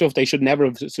 and that stuff they should never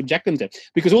have subjected them to.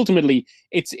 Because ultimately,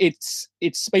 it's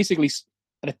basically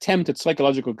an attempt at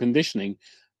psychological conditioning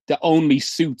that only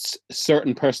suits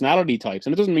certain personality types,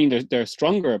 and it doesn't mean they're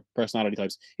stronger personality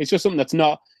types. It's just something that's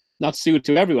not suited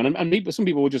to everyone, and some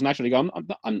people would just naturally go,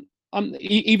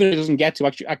 even if it doesn't get to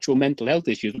actual mental health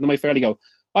issues, but they might fairly go,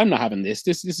 I'm not having this.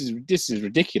 This is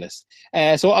ridiculous.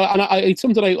 It's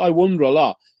something I wonder a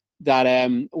lot,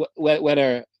 that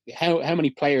whether how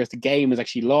many players the game has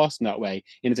actually lost in that way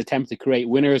in its attempt to create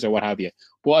winners or what have you.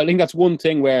 But I think that's one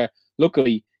thing where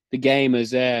luckily the game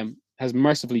has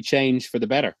mercifully changed for the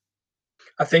better.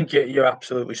 I think you're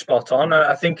absolutely spot on.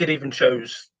 I think it even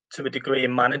shows to a degree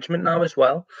in management now as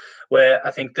well, where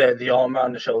I think the arm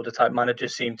around the shoulder type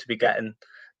managers seem to be getting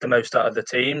the most out of the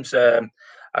teams.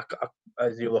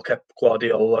 As you look at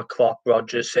Guardiola, Klopp,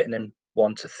 Rodgers sitting in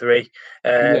 1 to 3,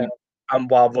 and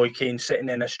while Roy Keane's sitting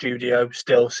in a studio,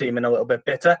 still seeming a little bit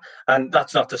bitter. And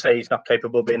that's not to say he's not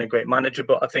capable of being a great manager,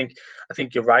 but I think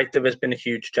you're right. There has been a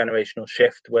huge generational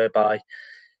shift whereby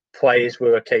players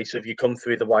were a case of you come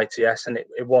through the YTS, and it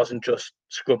wasn't just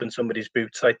scrubbing somebody's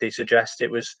boots like they suggest.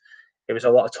 It was a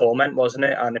lot of torment, wasn't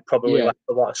it? And it probably left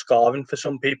a lot of scarring for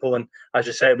some people. And as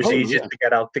you say, it was easier to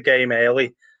get out the game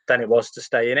early than it was to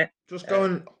stay in it. Just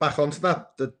going back onto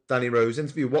the Danny Rose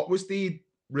interview, what was the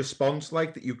response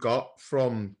like that you got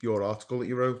from your article that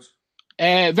you wrote?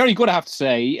 Very good, I have to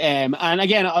say. And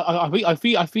again, I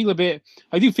feel a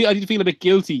bit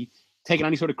guilty taking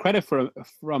any sort of credit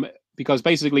from it, because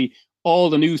basically all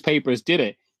the newspapers did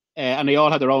it, and they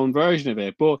all had their own version of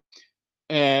it. But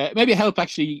maybe it helped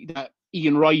actually that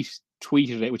Ian Wright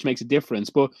tweeted it, which makes a difference.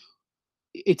 But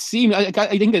it seemed, I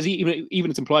think there's even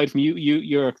it's implied from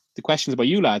your the questions about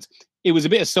you lads, it was a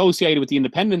bit associated with the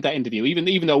Independent, that interview,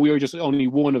 even though we were just only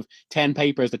one of 10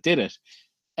 papers that did it.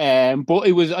 But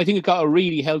I think it got a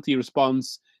really healthy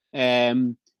response. There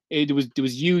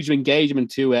was huge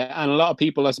engagement to it, and a lot of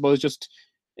people, I suppose, just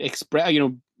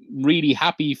really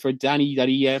happy for Danny that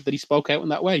he spoke out in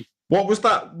that way. What was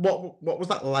that? What was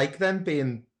that like then?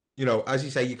 Being, as you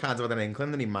say, you kind of had an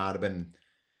inkling that he might have been,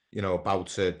 about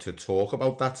to talk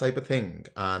about that type of thing,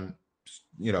 and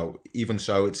even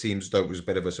so, it seems though it was a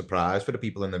bit of a surprise for the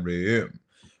people in the room.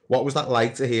 What was that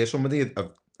like to hear somebody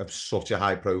of such a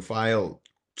high profile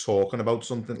talking about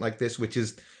something like this, which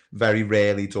is very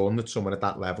rarely done with someone at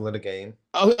that level of the game?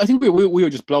 I think we were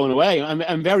just blown away.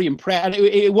 I'm very impressed. And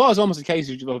it was almost a case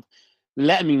of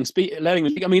letting him speak.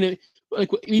 I mean, like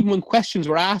even when questions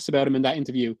were asked about him in that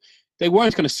interview, they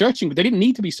weren't kind of searching, but they didn't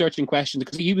need to be searching questions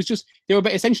because he was just, they were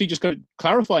essentially just kind of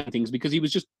clarifying things because he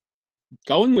was just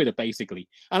going with it basically.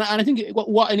 And I think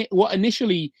what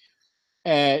initially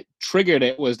triggered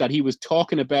it was that he was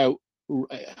talking about,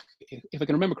 if I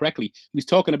can remember correctly, he was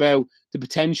talking about the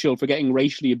potential for getting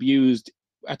racially abused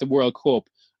at the World Cup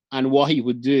and what he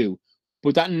would do.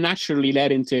 But that naturally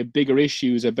led into bigger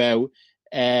issues about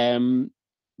the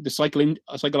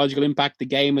psychological impact the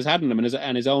game has had on him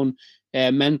and his own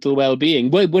mental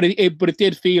well-being. But it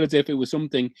did feel as if it was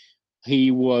something he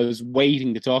was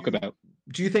waiting to talk about.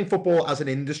 Do you think football as an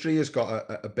industry has got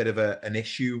a bit of an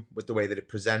issue with the way that it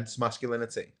presents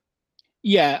masculinity?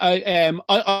 Yeah,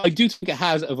 I do think it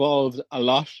has evolved a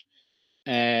lot.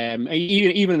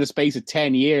 Even in the space of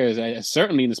 10 years,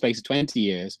 certainly in the space of 20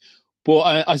 years.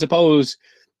 But I suppose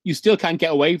you still can't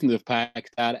get away from the fact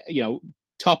that,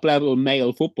 top level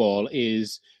male football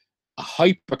is a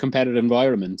hyper competitive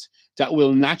environment that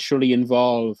will naturally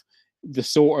involve the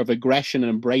sort of aggression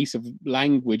and abrasive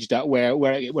language that where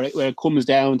it comes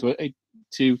down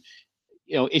to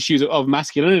issues of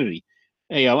masculinity.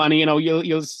 You'll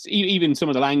even some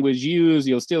of the language used,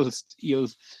 you'll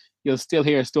still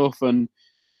hear stuff and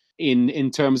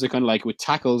in terms of kind of like with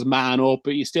tackles, man up,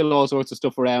 but you still all sorts of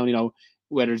stuff around,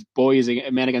 whether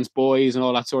it's men against boys and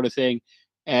all that sort of thing.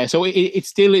 So it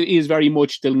still is very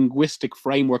much the linguistic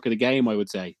framework of the game, I would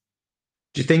say.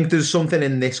 Do you think there's something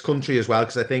in this country as well?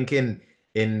 Because I think in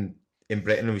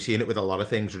Britain, and we've seen it with a lot of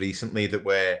things recently, that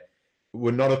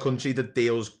we're not a country that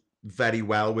deals very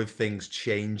well with things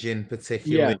changing,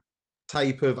 particularly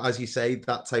type of, as you say,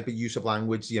 that type of use of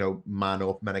language, man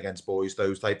up, men against boys,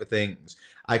 those type of things.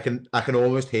 I can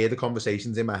almost hear the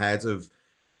conversations in my head of,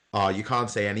 oh, you can't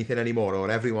say anything anymore,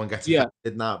 or everyone gets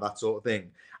offended now, that sort of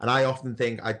thing. And I often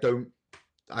think I don't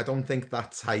think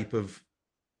that type of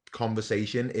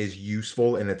conversation is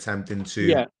useful in attempting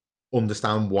to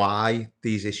understand why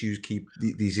these issues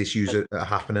are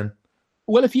happening.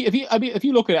 Well, if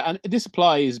you look at it, and this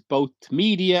applies both to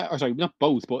media, or sorry, not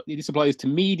both, but this applies to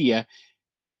media,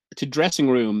 to dressing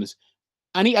rooms,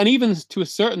 and even to a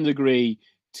certain degree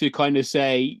to kind of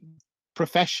say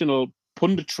professional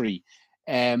punditry,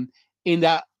 in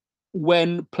that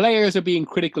when players are being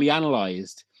critically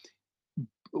analysed,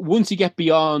 once you get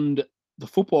beyond the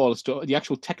football stuff, the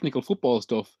actual technical football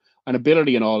stuff and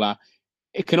ability and all that,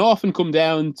 it can often come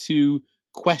down to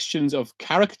questions of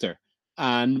character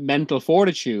and mental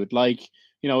fortitude. Like,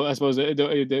 I suppose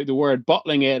the word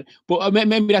bottling it, but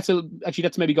maybe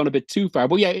that's maybe gone a bit too far.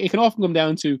 But yeah, it can often come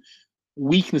down to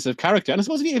weakness of character. And I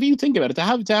suppose if you think about it,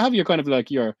 to have your kind of like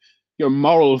your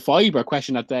moral fiber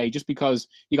question that day just because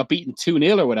you got beaten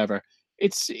 2-0 or whatever,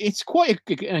 it's quite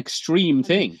an extreme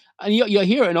thing. And you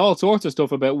hear in all sorts of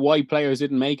stuff about why players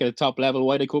didn't make it at top level,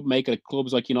 why they couldn't make it at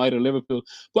clubs like United or Liverpool.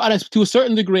 But to a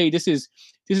certain degree, this is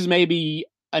maybe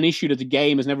an issue that the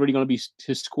game is never really going to be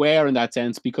to square in that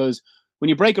sense, because when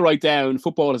you break it right down,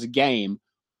 football is a game,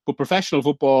 but professional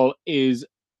football is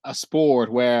a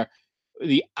sport where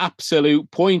the absolute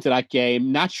point of that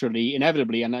game, naturally,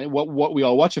 inevitably, and what we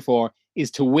all watch it for, is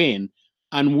to win.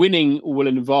 And winning will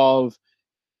involve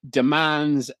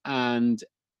demands and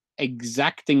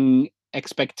exacting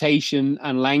expectation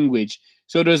and language.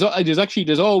 So there's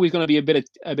always going to be a bit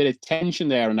of tension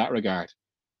there in that regard.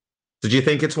 So do you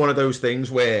think it's one of those things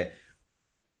where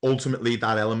ultimately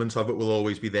that element of it will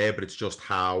always be there, but it's just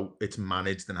how it's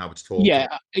managed and how it's taught? Yeah,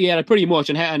 pretty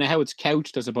much, and how it's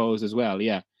couched, I suppose, as well.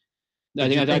 Yeah, I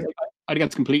think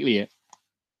that's completely it.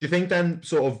 Do you think then,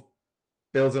 sort of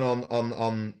building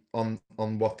on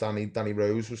what Danny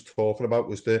Rose was talking about,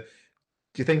 do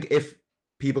you think if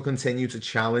people continue to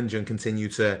challenge and continue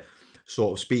to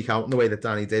sort of speak out in the way that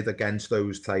Danny did against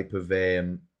those type of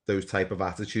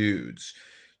attitudes,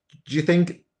 do you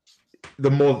think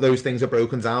the more those things are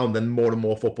broken down, then more and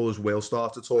more footballers will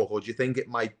start to talk? Or do you think it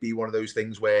might be one of those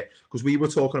things where, because we were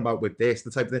talking about with this,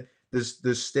 the type of thing,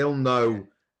 there's still no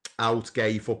out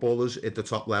gay footballers at the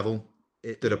top level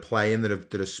that are playing,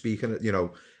 that are speaking,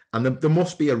 and there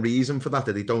must be a reason for that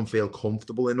they don't feel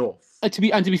comfortable enough. To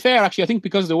be fair, actually, I think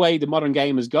because of the way the modern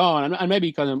game has gone, and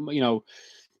maybe kind of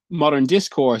modern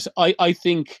discourse, I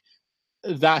think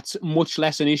that's much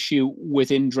less an issue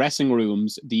within dressing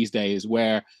rooms these days,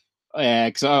 where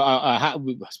because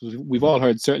we've all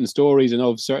heard certain stories and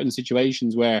of certain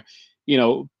situations where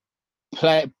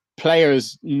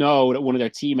players know that one of their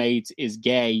teammates is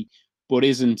gay but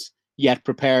isn't yet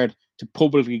prepared to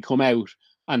publicly come out,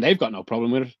 and they've got no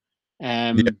problem with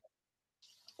it.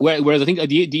 Whereas I think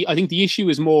the issue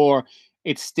is more,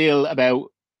 it's still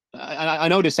about, I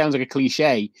know this sounds like a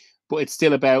cliche, but it's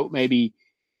still about maybe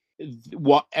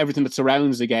what everything that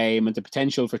surrounds the game and the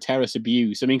potential for terrorist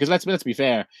abuse. I mean, because let's be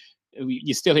fair,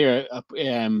 you still hear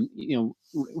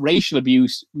racial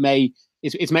abuse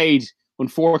it's made,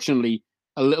 unfortunately,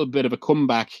 a little bit of a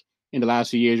comeback in the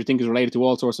last few years. I think is related to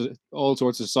all sorts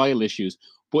of societal issues,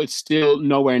 but it's still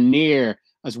nowhere near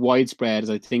as widespread as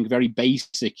I think very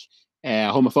basic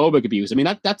homophobic abuse. I mean,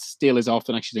 that still is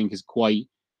often actually think is quite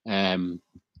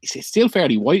it's still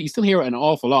fairly white. You still hear it an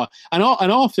awful lot, and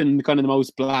often kind of the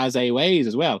most blasé ways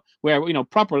as well, where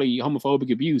properly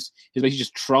homophobic abuse is basically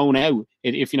just thrown out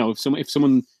if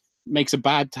someone makes a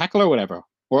bad tackle or whatever,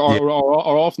 or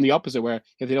often the opposite, where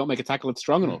if they don't make a tackle, it's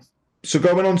strong enough. So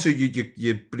going on to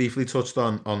you briefly touched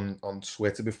on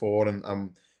Twitter before, and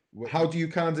how do you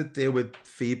kind of deal with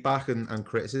feedback and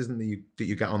criticism that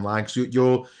you get online? Because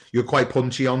you're quite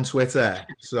punchy on Twitter,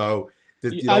 so.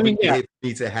 You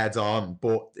meet it head on,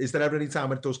 but is there ever any time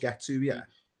when it does get to you?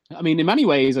 I mean, in many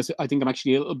ways, I think I'm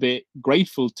actually a little bit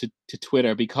grateful to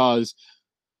Twitter, because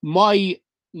my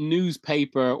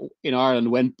newspaper in Ireland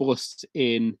went bust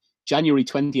in January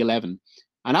 2011,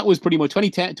 and that was pretty much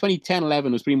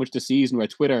 2010-11 was pretty much the season where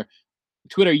Twitter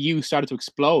use started to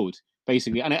explode,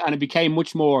 basically, and it became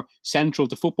much more central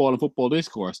to football and football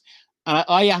discourse. And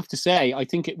I have to say, I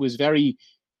think it was very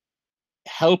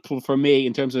helpful for me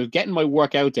in terms of getting my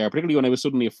work out there, particularly when I was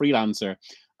suddenly a freelancer,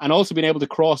 and also being able to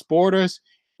cross borders.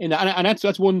 And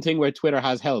that's one thing where Twitter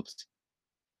has helped.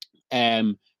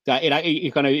 That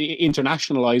it kind of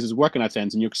internationalizes work in that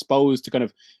sense, and you're exposed to kind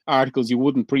of articles you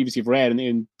wouldn't previously have read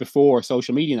in before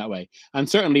social media in that way. And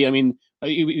certainly, I mean,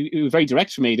 it was very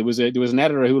direct for me. There was an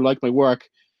editor who liked my work,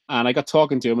 and I got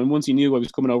talking to him. And once he knew I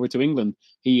was coming over to England,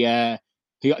 he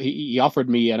offered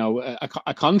me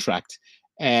a contract.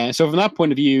 So from that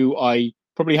point of view, I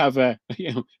probably have a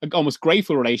almost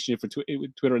grateful relationship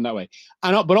with Twitter in that way.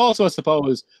 But also, I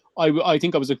suppose I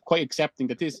think I was quite accepting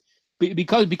that this,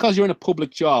 because you're in a public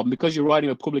job, because you're writing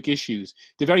about public issues,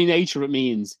 the very nature of it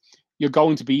means you're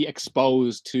going to be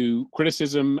exposed to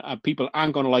criticism. People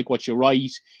aren't going to like what you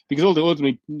write, because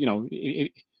ultimately,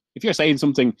 if you're saying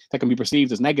something that can be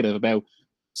perceived as negative about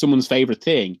someone's favorite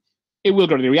thing, it will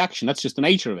get a reaction. That's just the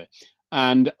nature of it.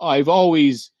 And I've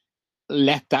always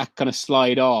let that kind of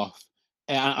slide off,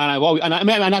 and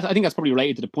I think that's probably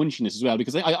related to the punchiness as well,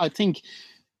 because I think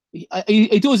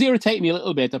it does irritate me a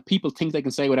little bit that people think they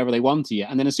can say whatever they want to you,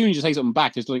 and then as soon as you say something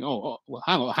back, it's like, well,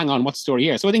 hang on, what's the story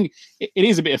here? So I think it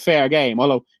is a bit of fair game,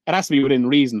 although it has to be within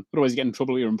reason, otherwise you get in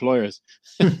trouble with your employers.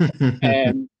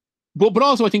 But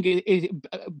also I think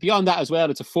beyond that as well,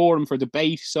 it's a forum for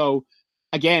debate. So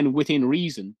again, within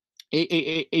reason,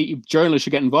 journalists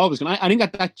should get involved. And I think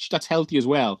that's healthy as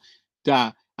well.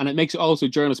 And it makes also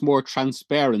journalists more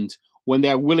transparent when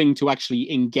they're willing to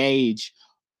actually engage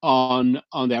on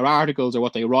their articles or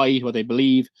what they write, what they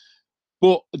believe.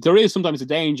 But there is sometimes a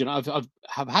danger, and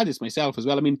I've had this myself as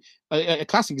well. I mean, a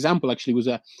classic example actually was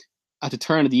at the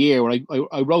turn of the year where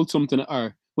I wrote something,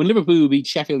 or when Liverpool beat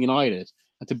Sheffield United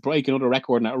and to break another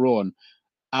record in that run,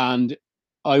 and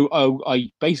I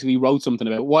basically wrote something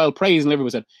about, while praising Liverpool,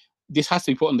 said this has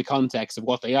to be put in the context of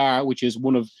what they are, which is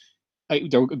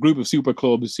they're a group of super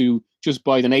clubs who, just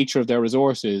by the nature of their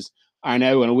resources, are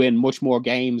now going to win much more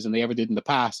games than they ever did in the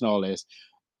past and all this.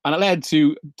 And it led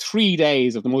to 3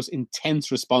 days of the most intense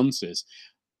responses.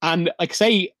 And like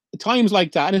say, times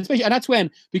like that, and especially, and that's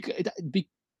when,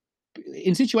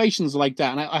 in situations like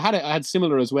that, and I had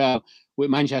similar as well with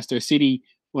Manchester City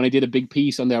when I did a big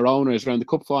piece on their owners around the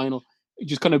cup final,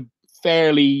 just kind of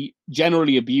fairly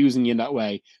generally abusing you in that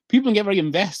way. People can get very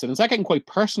invested, and it's like getting quite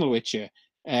personal with you.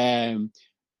 And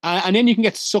then you can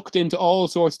get sucked into all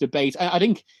sorts of debates. I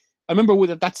think I remember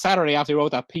with that Saturday after I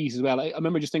wrote that piece as well, I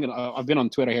remember just thinking, I've been on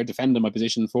Twitter here defending my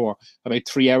position for about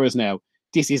 3 hours now.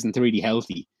 This isn't really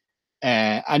healthy.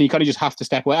 And you kind of just have to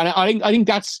step away. And I think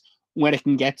that's when it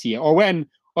can get to you,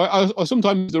 or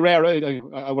sometimes the rare,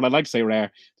 what I'd like to say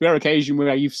rare, the rare occasion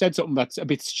where you've said something that's a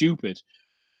bit stupid,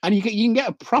 and you can get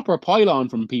a proper pile-on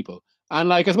from people. And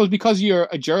like, I suppose because you're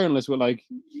a journalist with, like,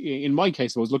 in my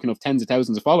case, I was looking at tens of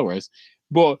thousands of followers,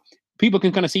 but people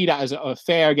can kind of see that as a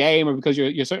fair game, or because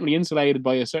you're certainly insulated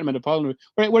by a certain amount of followers.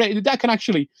 Where that can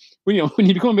actually, when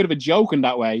you become a bit of a joke in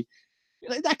that way,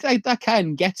 that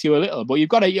can get you a little. But you've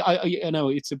got to,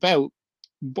 it's about.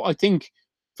 But I think,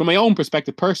 from my own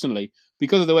perspective personally,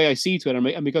 because of the way I see Twitter,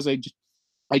 and because I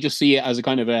just see it as a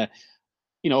kind of a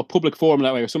public forum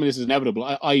that way, where some of this is inevitable,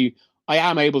 I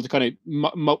am able to kind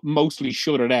of mostly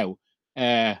shut it out.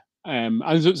 And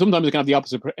sometimes it can have the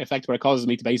opposite effect, where it causes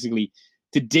me to basically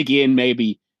to dig in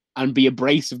maybe and be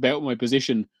abrasive about my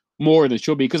position more than it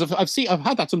should be. Because I've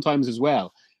had that sometimes as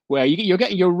well, where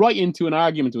you're right into an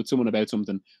argument with someone about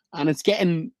something, and it's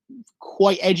getting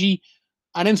quite edgy,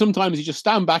 and then sometimes you just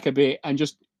stand back a bit and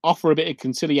just offer a bit of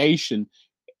conciliation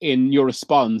in your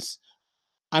response,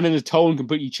 and then the tone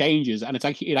completely changes, and it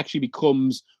actually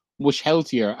becomes much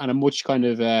healthier and a much kind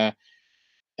of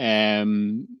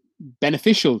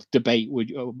beneficial debate,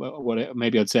 what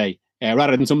maybe I'd say,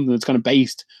 rather than something that's kind of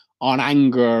based on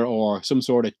anger or some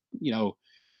sort of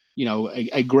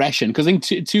aggression. Because I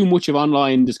think too much of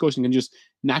online discussion can just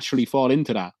naturally fall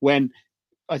into that. When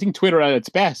I think Twitter at its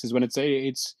best is when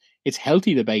it's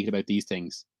healthy debate about these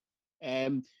things.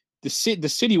 The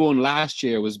City one last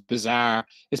year was bizarre,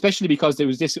 especially because there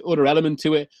was this other element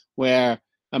to it where,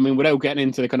 I mean, without getting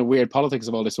into the kind of weird politics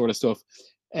of all this sort of stuff,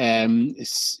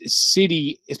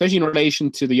 City, especially in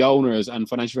relation to the owners and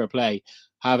financial fair play,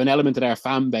 have an element of their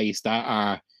fan base that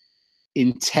are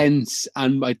intense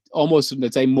and almost,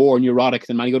 let's say, more neurotic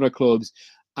than many other clubs.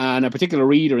 And a particular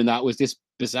reader in that was this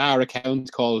bizarre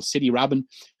account called City Rabbin,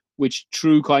 which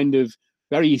through kind of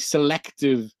very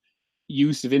selective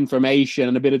use of information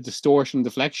and a bit of distortion and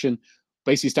deflection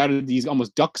basically started these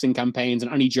almost doxing campaigns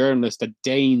on any journalist that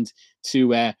deigned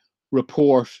to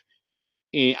report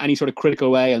in any sort of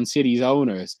critical way on City's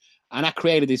owners, and that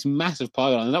created this massive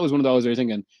pile. And that was one of those where you're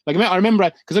thinking, like, I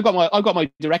remember because I've got my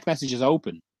direct messages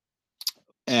open,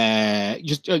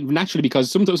 just naturally, because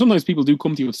sometimes people do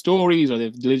come to you with stories or they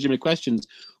have legitimate questions.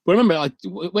 But I remember I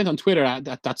went on Twitter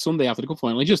that Sunday after the cup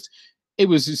final. It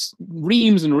was just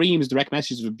reams and reams of direct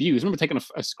messages of abuse. I remember taking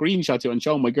a screenshot to it and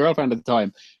showing my girlfriend at the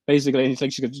time. Basically, it's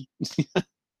like she could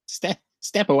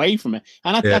step away from it,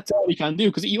 and that's all you can do,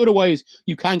 because otherwise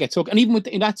you can get stuck. And even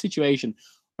in that situation,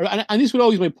 and this would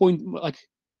always be my point. Like,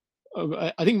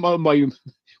 I think my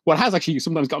what has actually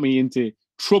sometimes got me into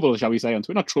trouble, shall we say, on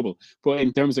Twitter, not trouble, but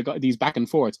in terms of these back and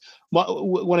forths.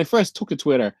 When I first took to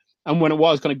Twitter, and when it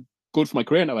was kind of good for my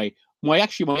career in that way, my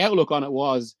outlook on it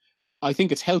was, I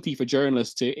think it's healthy for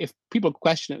journalists to, if people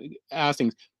ask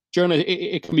things, journalists,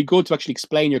 it can be good to actually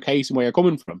explain your case and where you're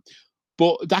coming from.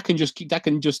 But that can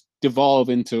just devolve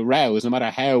into rows, no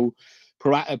matter how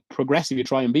progressive you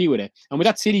try and be with it. And with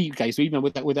that City case, even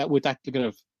with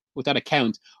that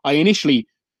account, I initially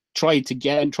tried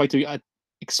to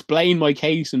explain my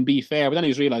case and be fair, but then I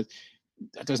just realized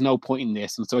that there's no point in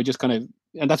this, and so I just kind of,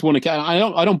 and that's one account.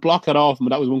 I don't block that off, but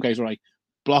that was one case where I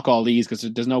block all these because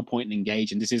there's no point in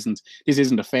engaging. This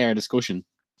isn't a fair discussion.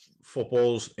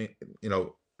 Football's,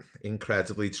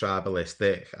 incredibly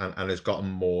tribalistic, and has gotten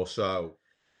more so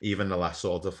even the last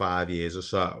sort of 5 years or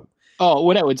so. Oh,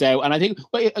 without a doubt. And I think,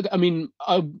 I mean,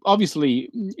 obviously,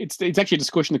 it's actually a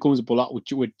discussion that comes up a lot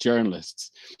with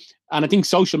journalists. And I think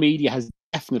social media has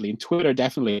definitely, and Twitter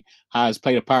definitely has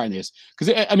played a part in this.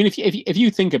 Because, I mean, if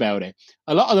you think about it,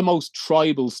 a lot of the most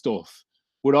tribal stuff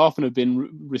would often have been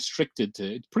restricted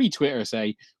to, pre-Twitter,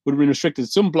 say, would have been restricted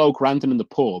to some bloke ranting in the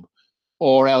pub,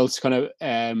 or else kind of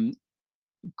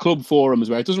club forums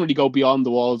where it doesn't really go beyond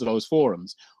the walls of those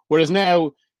forums. Whereas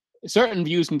now, certain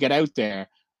views can get out there,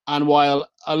 and while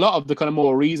a lot of the kind of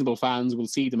more reasonable fans will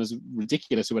see them as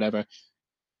ridiculous or whatever,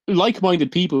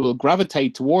 like-minded people will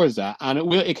gravitate towards that, and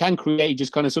it can create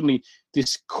just kind of suddenly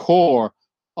this core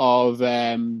of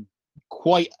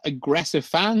quite aggressive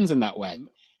fans in that way,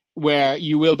 where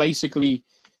you will basically,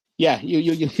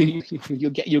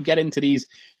 you'll get into these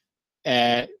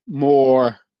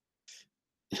more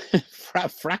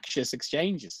fractious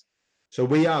exchanges. So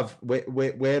we're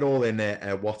all in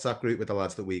a WhatsApp group with the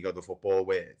lads that we go to football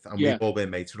with, and we've all been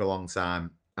mates for a long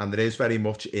time. And there is very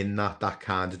much in that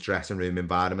kind of dressing room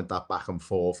environment, that back and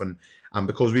forth, and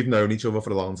because we've known each other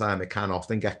for a long time, it can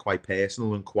often get quite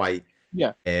personal and quite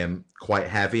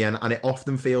heavy, and it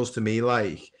often feels to me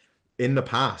like in the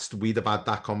past we'd have had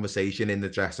that conversation in the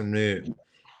dressing room.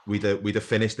 We'd have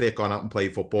finished it, gone out and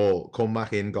played football, come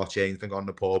back in, got changed, and gone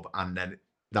to the pub, and then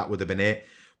that would have been it.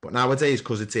 But nowadays,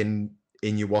 because it's in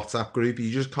your WhatsApp group,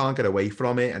 you just can't get away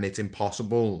from it, and it's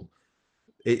impossible.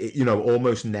 It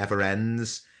almost never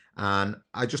ends, and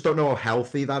I just don't know how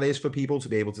healthy that is for people to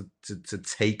be able to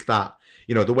take that.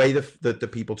 The way that the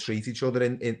people treat each other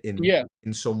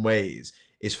in some ways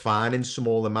is fine in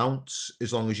small amounts,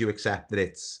 as long as you accept that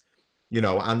it's,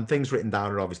 and things written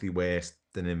down are obviously worse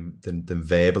than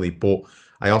verbally. But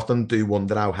I often do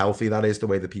wonder how healthy that is, the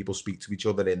way that people speak to each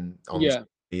other on social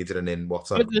media and in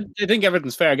WhatsApp. I think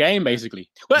everything's fair game,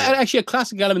 basically. Well, actually, a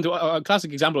classic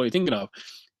example you're thinking of,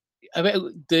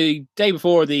 about the day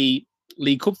before the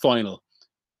League Cup final,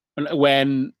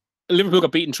 when Liverpool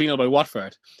got beaten 3-0 by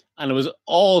Watford, and there was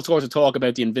all sorts of talk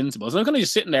about the Invincibles. And I'm kind of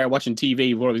just sitting there watching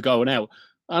TV before I was going out,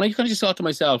 and I kind of just thought to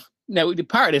myself, now, the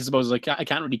part of this, I suppose, is like, I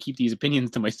can't really keep these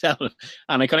opinions to myself,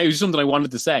 and it was something I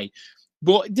wanted to say.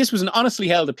 But this was an honestly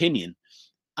held opinion.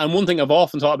 And one thing I've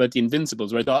often thought about the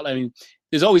Invincibles, where I thought, I mean,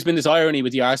 there's always been this irony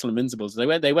with the Arsenal Invincibles.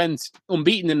 They went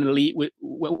unbeaten in the league,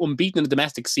 unbeaten in the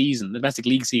domestic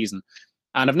league season,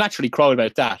 and I've naturally crowed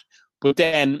about that. But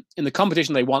then in the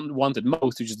competition they wanted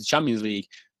most, which is the Champions League,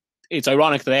 it's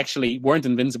ironic that they actually weren't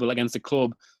invincible against a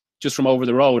club just from over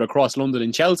the road across London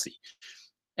in Chelsea.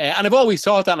 And I've always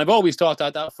thought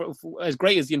that for as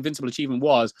great as the invincible achievement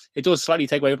was, it does slightly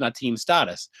take away from that team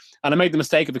status. And I made the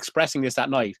mistake of expressing this that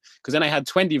night, because then I had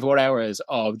 24 hours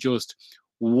of just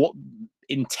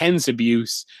intense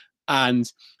abuse.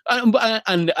 And I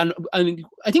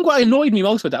think what annoyed me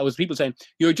most about that was people saying,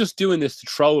 "You're just doing this to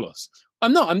troll us."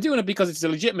 I'm not. I'm doing it because it's a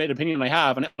legitimate opinion I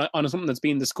have, and on something that's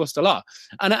being discussed a lot.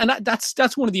 And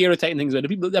that's one of the irritating things about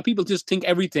it. That people just think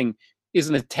everything is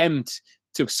an attempt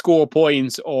to score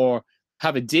points or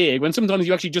have a dig, when sometimes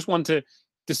you actually just want to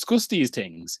discuss these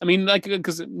things. I mean, like,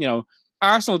 because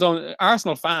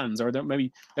Arsenal fans, or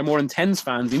maybe they're more intense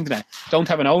fans, the internet, don't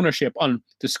have an ownership on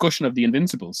discussion of the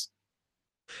Invincibles.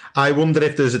 I wonder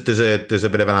if there's a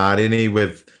bit of an irony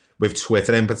with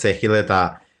Twitter in particular,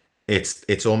 that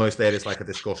it's almost there. It's like a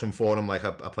discussion forum, like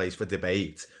a place for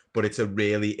debate, but it's a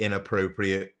really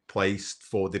inappropriate place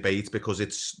for debate, because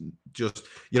it's just,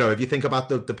 if you think about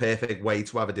the perfect way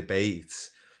to have a debate,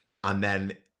 and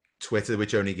then Twitter,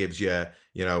 which only gives you,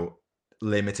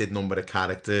 limited number of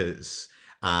characters,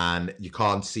 and you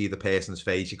can't see the person's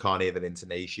face, you can't hear their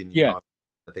intonation, you can't hear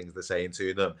the things they're saying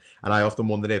to them. And I often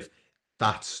wonder if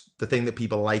that's the thing that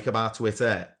people like about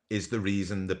Twitter, is the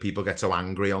reason that people get so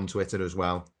angry on Twitter as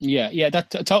well. Yeah,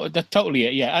 that's totally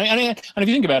it. Yeah, and if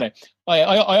you think about it,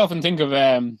 I often think of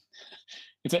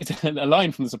it's a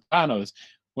line from The Sopranos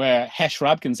where Hesh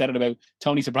Rabkin said it about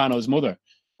Tony Soprano's mother.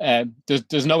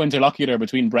 There's no interlocutor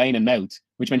between brain and mouth,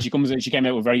 which meant she came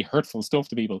out with very hurtful stuff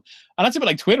to people, and that's a bit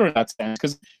like Twitter in that sense,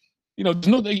 because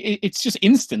it's just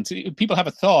instant. People have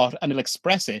a thought and they'll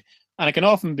express it. And it can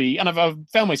often be, and I've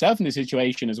found myself in this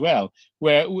situation as well,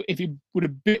 where if you with a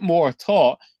bit more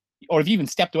thought, or if you even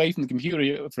stepped away from the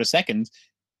computer for a second,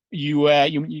 you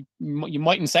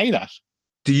mightn't say that.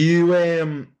 Do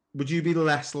you would you be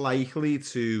less likely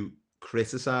to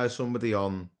criticize somebody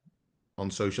on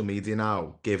social media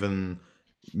now, given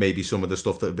maybe some of the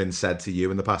stuff that have been said to you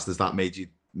in the past? Has that made you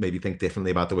maybe think differently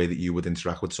about the way that you would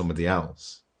interact with somebody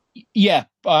else? Yeah,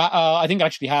 I think it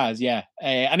actually has, yeah.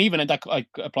 And even that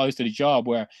applies to the job,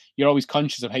 where you're always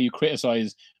conscious of how you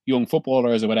criticize young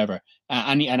footballers or whatever.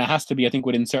 And it has to be, I think,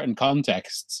 within certain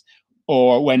contexts,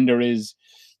 or when there is,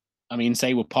 I mean,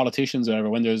 say with politicians or whatever,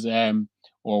 when there's,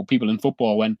 or people in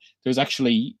football, when there's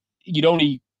actually, you'd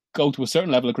only go to a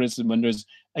certain level of criticism when there's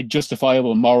a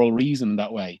justifiable moral reason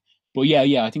that way. But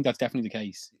yeah, I think that's definitely the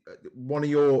case. One of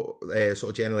your sort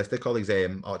of journalistic colleagues,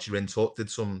 Archie Rintoul, put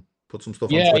some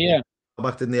stuff on Twitter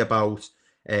back, didn't he, about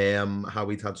how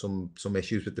he'd had some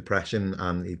issues with depression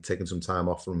and he'd taken some time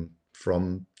off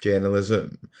from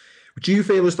journalism. Would you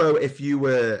feel as though, if you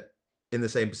were in the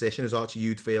same position as Archie,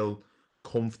 you'd feel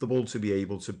comfortable to be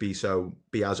able to be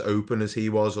as open as he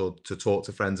was, or to talk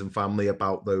to friends and family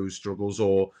about those struggles?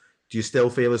 Or do you still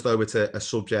feel as though it's a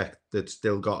subject that's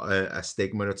still got a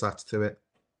stigma attached to it?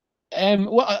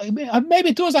 Well, maybe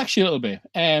it does actually a little bit.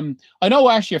 I know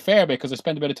Archie a fair bit because I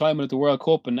spent a bit of time with the World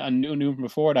Cup and knew him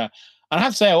before that. And I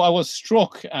have to say, I was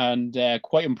struck and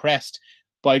quite impressed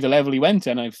by the level he went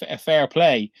in. A fair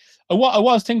play. I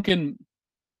was thinking,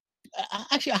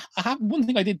 actually, I have one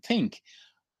thing I did think,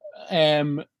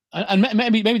 and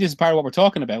maybe this is part of what we're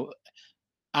talking about.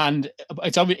 And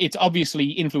it's obviously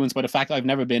influenced by the fact I've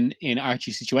never been in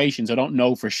Archie's situations. I don't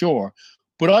know for sure,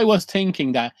 but I was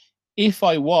thinking that if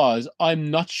I was, I'm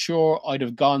not sure I'd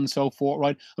have gone so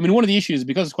forthright. I mean, one of the issues is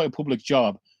because it's quite a public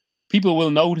job, people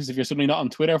will notice if you're suddenly not on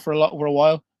Twitter for a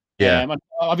while. Yeah,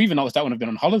 I've even noticed that when I've been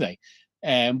on holiday.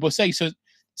 But say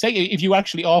if you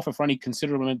actually offer for any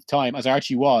considerable amount of time, as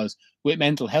Archie was, with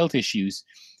mental health issues,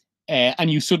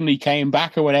 and you suddenly came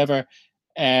back or whatever,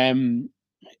 I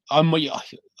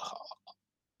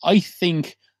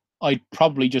think I'd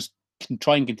probably just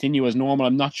try and continue as normal.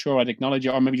 I'm not sure I'd acknowledge it,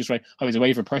 or maybe just I was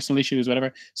away for personal issues,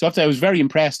 whatever. So after I was very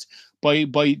impressed by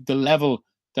the level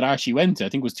that Archie went to. I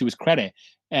think was to his credit.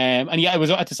 And yeah, it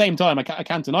was at the same time, I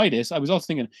can't deny this, I was also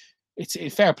thinking it's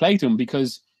fair play to him,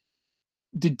 because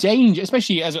the danger,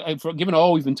 especially given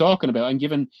all we've been talking about, and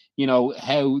given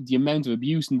how the amount of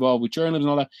abuse involved with journalism and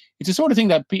all that, it's the sort of thing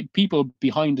that people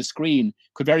behind the screen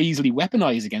could very easily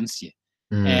weaponize against you.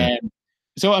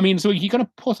 So I mean, so he kind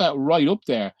of put that right up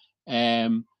there.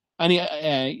 And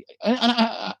I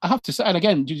have to say, and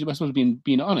again, I suppose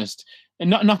being honest, and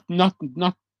not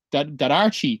that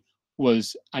Archie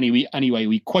was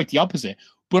anyway quite the opposite.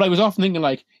 But I was often thinking,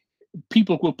 like,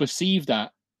 people will perceive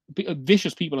that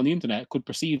vicious people on the internet could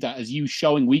perceive that as you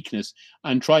showing weakness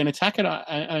and try and attack it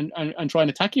and try and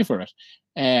attack you for it.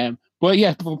 But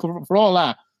yeah, for all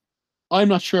that, I'm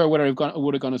not sure whether I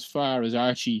would have gone as far as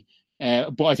Archie,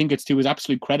 but I think it's to his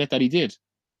absolute credit that he did.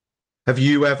 Have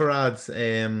you ever had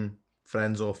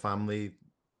friends or family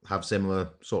have similar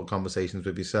sort of conversations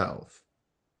with yourself?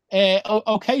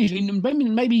 Occasionally,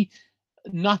 maybe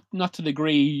not to the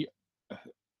degree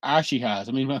Archie has.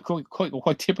 I mean,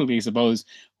 quite typically, I suppose,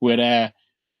 with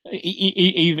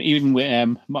even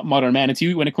with modern men, it's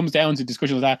when it comes down to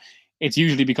discussions like that, it's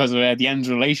usually because of the end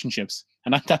of relationships,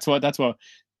 and that's what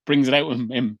brings it out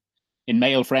in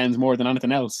male friends more than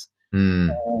anything else.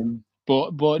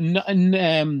 But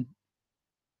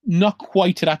not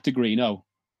quite to that degree, no.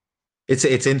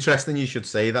 It's interesting you should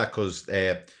say that, because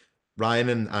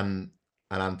Ryan and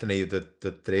Anthony, the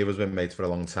three of us have been mates for a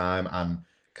long time, and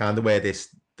kind of where the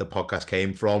podcast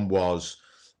came from was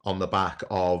on the back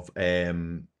of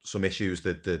some issues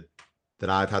that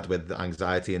I'd had with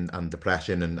anxiety and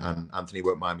depression, and Anthony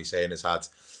won't mind me saying has had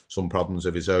some problems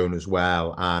of his own as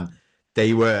well, and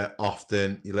they were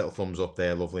often, your little thumbs up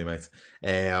there, lovely mate.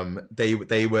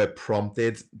 They were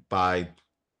prompted by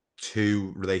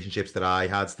two relationships that I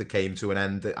had that came to an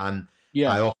end, and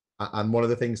and one of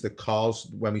the things that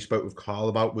when we spoke with Carl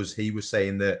about, was he was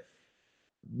saying that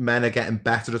men are getting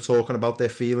better at talking about their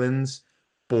feelings,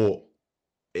 but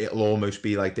it'll almost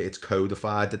be like that it's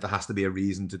codified, that there has to be a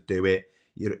reason to do it.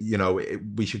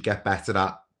 We should get better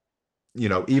at,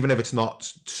 even if it's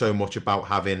not so much about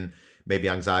having maybe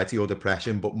anxiety or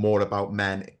depression, but more about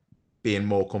men being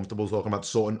more comfortable talking about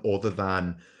something other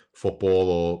than football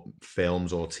or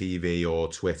films or TV or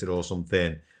Twitter or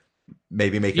something.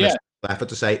 Maybe making an effort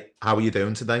to say, how are you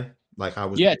doing today? Like, how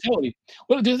was totally.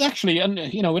 Well, there's actually, and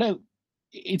without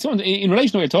it's in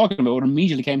relation to what you're talking about, what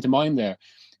immediately came to mind there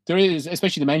is,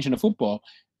 especially the mention of football,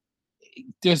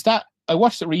 there's that, I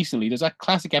watched it recently, there's that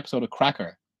classic episode of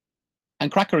Cracker,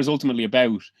 and Cracker is ultimately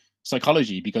about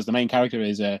psychology, because the main character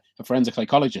is a forensic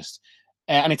psychologist,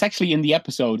 and it's actually in the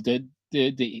episode,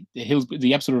 the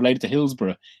episode related to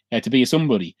Hillsborough, To Be a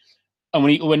Somebody. And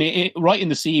when right in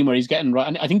the scene where he's getting right,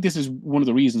 and I think this is one of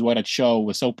the reasons why that show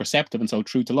was so perceptive and so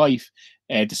true to life,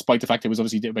 despite the fact that it was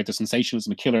obviously about the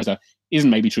sensationalism of killers that isn't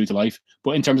maybe true to life,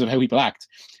 but in terms of how people act.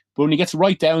 But when he gets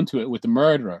right down to it with the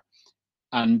murderer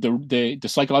and the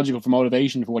psychological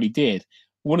motivation for what he did,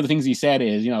 one of the things he said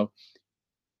is,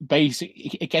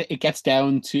 basically it gets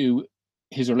down to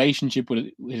his relationship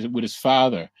with his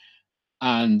father,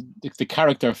 and the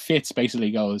character Fitz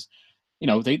basically goes,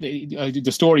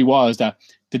 the story was that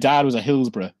the dad was a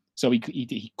Hillsborough, so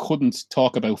he couldn't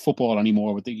talk about football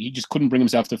anymore. He just couldn't bring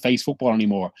himself to face football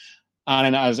anymore.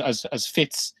 And then as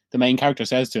Fitz, the main character,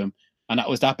 says to him, and that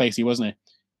was that basically, wasn't it?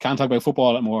 Can't talk about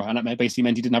football anymore, and that basically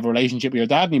meant he didn't have a relationship with your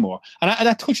dad anymore. And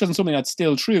that touches on something that's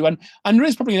still true. And there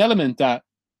is probably an element that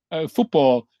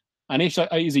football is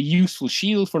a useful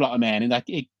shield for a lot of men, in that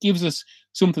it gives us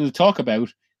something to talk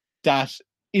about that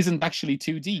isn't actually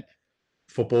too deep.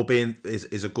 Football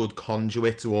is a good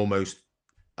conduit to almost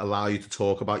allow you to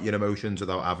talk about your emotions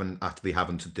without actually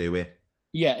having to do it.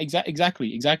 Yeah,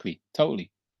 exactly,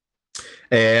 totally.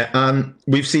 And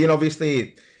we've seen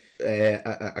obviously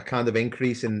a kind of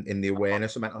increase in the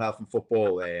awareness of mental health in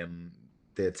football.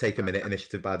 The Take a Minute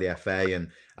initiative by the FA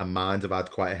and Mind have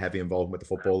had quite a heavy involvement with the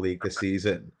Football League this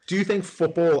season. Do you think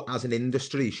football as an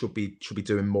industry should be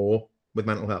doing more with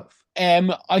mental health?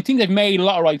 I think they've made a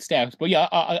lot of right steps, but yeah,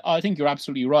 I think you're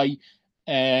absolutely right.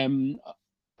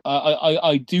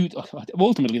 I do.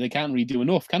 Ultimately, they can't really do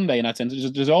enough, can they? In that sense,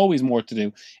 there's always more to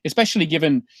do, especially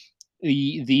given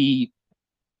the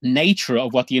nature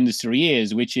of what the industry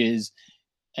is, which is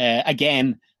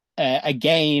again a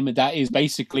game that is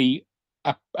basically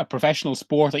a professional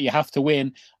sport that you have to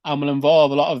win, and will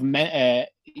involve a lot of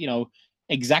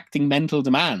exacting mental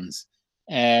demands.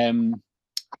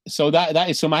 So that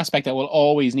is some aspect that will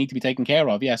always need to be taken care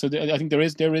of. Yeah, so I think there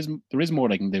is more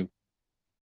they can do.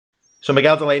 So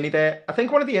Miguel Delaney there, I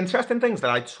think one of the interesting things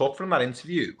that I took from that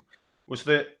interview was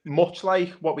that, much like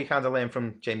what we kind of learned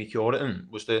from Jamie Curitan,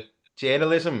 was that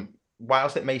journalism,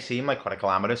 whilst it may seem like quite a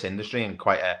glamorous industry and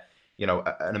quite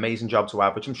an amazing job to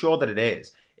have, which I'm sure that it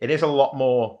is a lot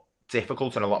more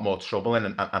difficult and a lot more troubling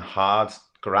and hard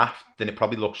graft than it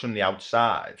probably looks from the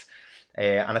outside.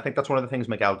 And I think that's one of the things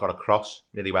Miguel got across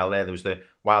really well there. There was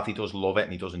while he does love it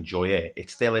and he does enjoy it, it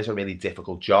still is a really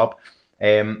difficult job.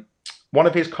 One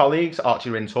of his colleagues, Archie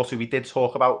Rintus, who we did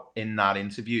talk about in that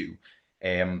interview,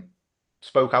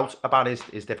 spoke out about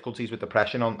his difficulties with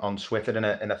depression on Twitter in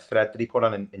a thread that he put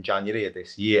on in January of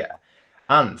this year.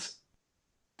 And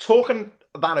talking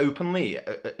that openly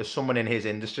as someone in his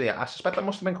industry, I suspect that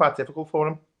must have been quite difficult for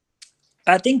him.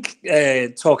 I think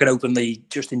talking openly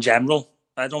just in general,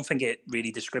 I don't think it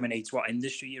really discriminates what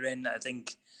industry you're in. I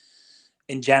think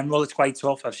in general it's quite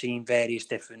tough. I've seen various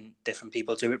different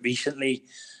people do it recently,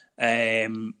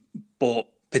 but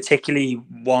particularly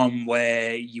one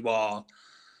where you are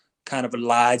kind of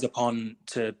relied upon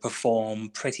to perform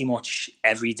pretty much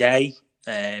every day,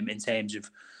 in terms of,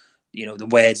 you know, the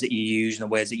words that you use and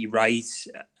the words that you write.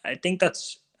 I think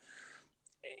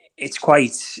it's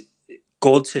quite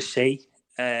good to see.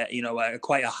 You know,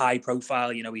 quite a high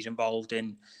profile. You know, he's involved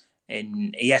in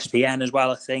ESPN as well,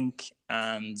 I think,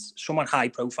 and someone high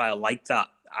profile like that.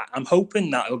 I'm hoping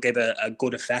that it'll give a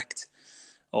good effect,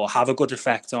 or have a good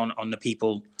effect on the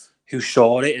people who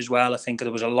saw it as well. I think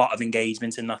there was a lot of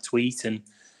engagement in that tweet, and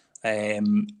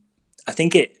I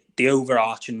think the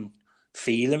overarching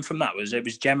feeling from that was it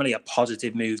was generally a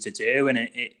positive move to do, and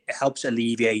it helps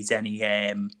alleviate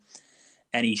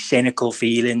any cynical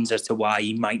feelings as to why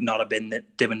he might not have been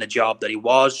doing the job that he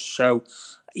was. So,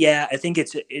 yeah, I think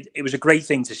it was a great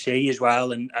thing to see as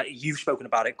well. And you've spoken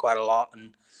about it quite a lot,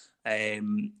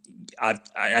 and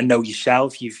I know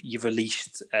yourself. You've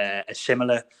released a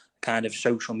similar kind of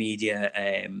social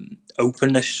media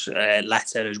openness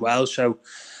letter as well. So,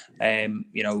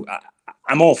 you know,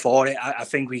 I'm all for it. I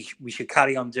think we should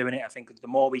carry on doing it. I think the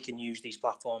more we can use these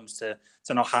platforms to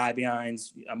not hide behind,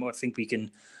 I think we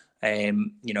can,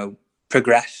 you know,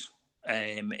 progress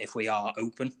if we are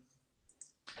open.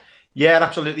 Yeah,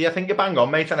 absolutely. I think you're bang on,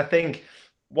 mate. And I think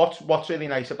what's really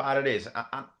nice about it is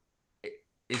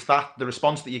that the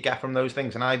response that you get from those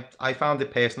things. And I found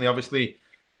it personally, obviously,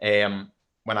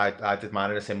 when I did mine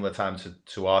at a similar time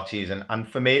to Archie's, and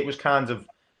for me it was kind of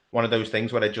one of those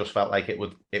things where I just felt like it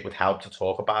would help to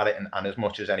talk about it, and as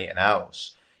much as anything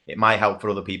else, it might help for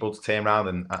other people to turn around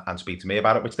and speak to me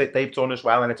about it, which they've done as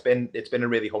well. And it's been a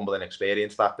really humbling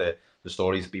experience, that the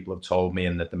stories that people have told me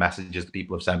and the messages that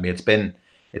people have sent me. It's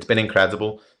been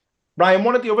incredible. Ryan,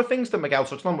 one of the other things that Miguel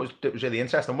touched on was really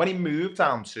interesting. When he moved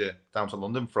down to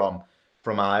London from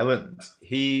Ireland,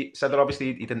 he said that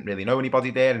obviously he didn't really know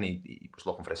anybody there, and he was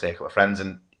looking for a circle of friends,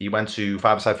 and he went to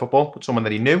five-a-side football with someone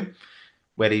that he knew,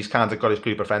 where he's kind of got his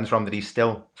group of friends from that he's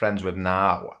still friends with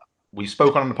now. We've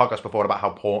spoken on the podcast before about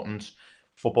how important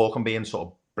football can be in sort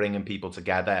of bringing people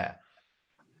together.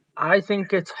 I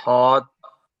think it's hard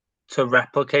to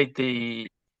replicate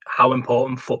how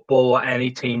important football or any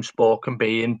team sport can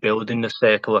be in building the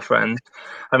circle of friends.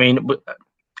 I mean,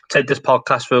 take this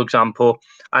podcast, for example.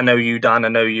 I know you, Dan, I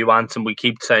know you, Ant, and we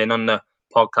keep saying on the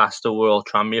podcast that we're all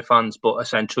Tranmere fans, but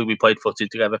essentially we played footy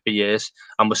together for years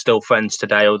and we're still friends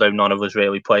today, although none of us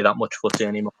really play that much footy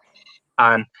anymore.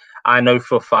 And I know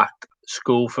for a fact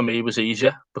school for me was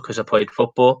easier because I played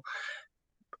football.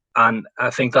 And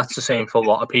I think that's the same for a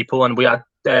lot of people. And we had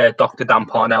Dr. Dan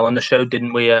Parnell on the show,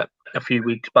 didn't we, a few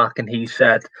weeks back? And he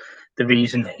said the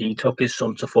reason he took his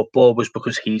son to football was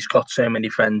because he's got so many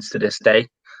friends to this day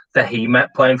that he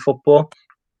met playing football.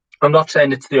 I'm not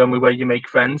saying it's the only way you make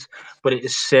friends, but it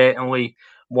is certainly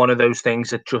one of those things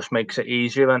that just makes it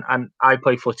easier. And I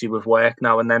play footy with work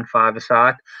now and then,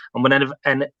 five-a-side. And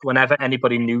whenever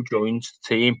anybody new joins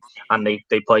the team and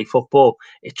they play football,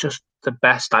 it's just the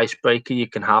best icebreaker you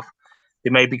can have. They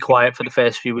may be quiet for the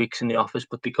first few weeks in the office,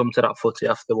 but they come to that footy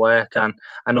after work and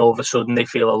all of a sudden they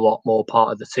feel a lot more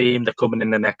part of the team. They're coming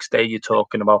in the next day, you're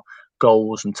talking about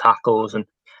goals and tackles, and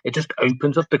it just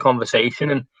opens up the conversation.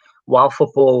 And while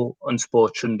football and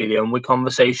sport shouldn't be the only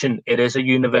conversation, it is a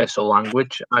universal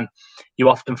language. And you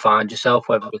often find yourself,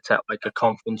 whether it's at like a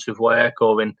conference of work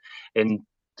or in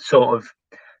sort of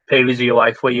periods of your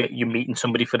life where you're meeting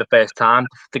somebody for the first time,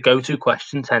 the go-to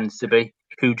question tends to be,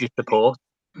 who do you support?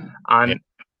 And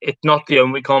it's not the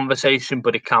only conversation,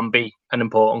 but it can be an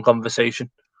important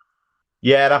conversation.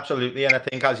 Yeah, absolutely. And I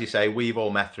think, as you say, we've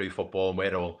all met through football, and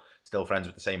we're all still friends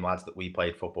with the same lads that we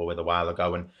played football with a while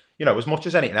ago. And, you know, as much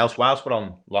as anything else, whilst we're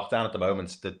on lockdown at the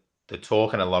moment, the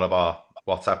talk in a lot of our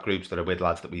WhatsApp groups that are with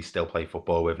lads that we still play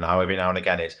football with now, every now and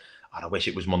again, is, I wish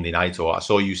it was Monday night. Or I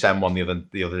saw you send one the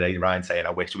other day, Ryan, saying,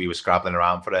 I wish we were scrabbling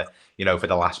around for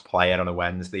the last player on a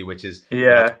Wednesday, which is,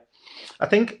 yeah. I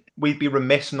think we'd be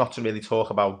remiss not to really talk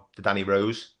about the Danny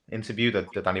Rose interview,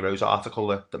 the Danny Rose article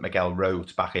that Miguel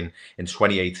wrote back in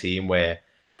 2018, where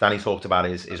Danny talked about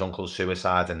his uncle's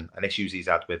suicide and issues he's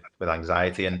had with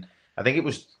anxiety. And I think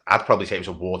I'd probably say it was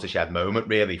a watershed moment,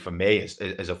 really, for me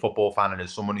as a football fan and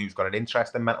as someone who's got an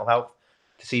interest in mental health,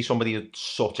 to see somebody at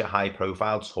such a high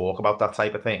profile talk about that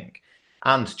type of thing.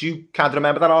 And do you kind of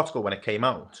remember that article when it came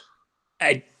out?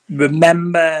 I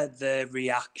remember the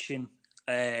reaction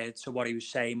to what he was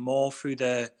saying more through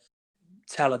the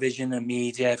television and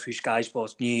media, through Sky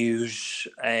Sports News.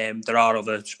 There are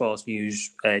other sports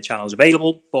news channels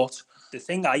available, but the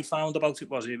thing I found about it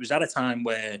was at a time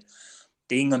where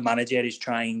the England manager is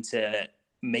trying to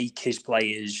make his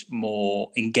players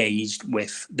more engaged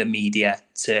with the media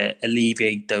to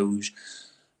alleviate those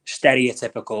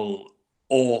stereotypical,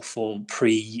 awful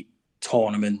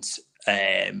pre-tournament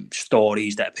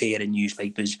stories that appear in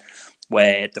newspapers,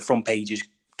 where the front pages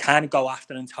kind of go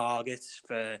after and target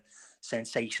for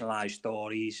sensationalized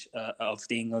stories of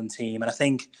the England team. And I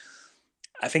think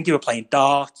you were playing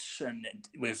darts and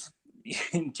with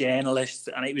journalists,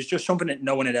 and it was just something that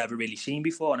no one had ever really seen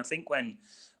before. And I think when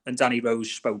Danny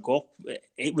Rose spoke up,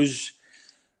 it was,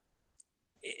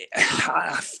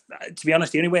 to be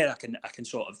honest, the only way I can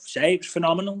sort of say it was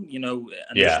phenomenal, you know.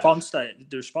 And the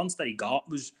response that he got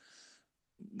was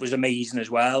amazing as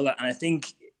well. And I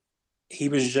think he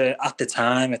was at the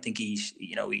time, I think he's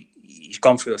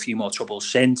gone through a few more troubles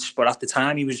since, but at the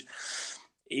time he was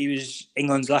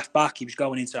England's left back. He was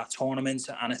going into that tournament,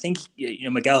 and I think, you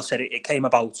know, Miguel said it came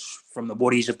about from the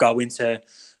worries of going to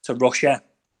Russia,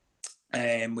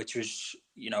 which was,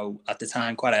 you know, at the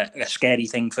time quite a scary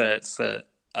thing for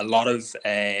a lot of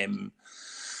the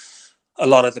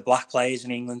black players in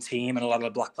the England team, and a lot of the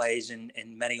black players in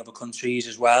many other countries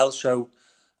as well. So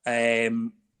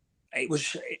it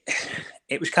was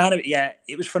kind of,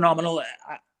 it was phenomenal.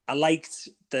 I liked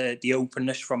the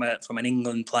openness from an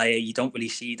England player. You don't really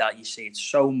see that. You see it's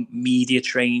so media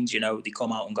trained. You know, they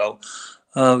come out and go,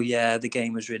 "Oh yeah, the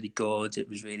game was really good. It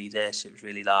was really this. It was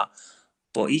really that."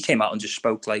 But he came out and just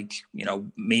spoke like, you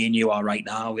know, me and you are right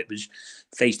now. It was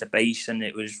face to face, and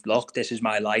it was, look, this is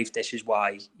my life. This is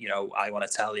why, you know, I want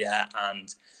to tell you,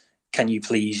 and can you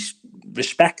please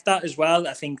respect that as well?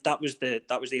 I think that was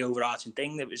the overarching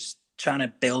thing, that was trying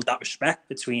to build that respect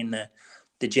between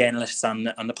the journalists and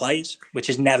the players, which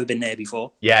has never been there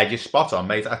before. Yeah, you're spot on,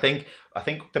 mate. I think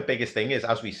the biggest thing is,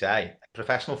 as we say,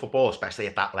 professional football, especially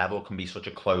at that level, can be such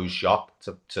a closed shop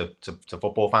to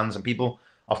football fans, and people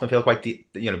often feel quite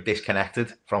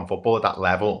disconnected from football at that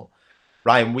level.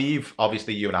 Ryan,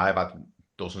 obviously, you and I have had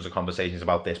dozens of conversations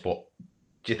about this, but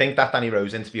do you think that Danny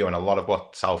Rose interview and a lot of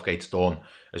what Southgate's done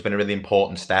has been a really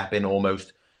important step in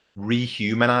almost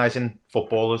rehumanizing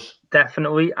footballers?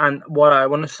 Definitely. And what I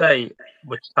want to say,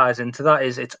 which ties into that,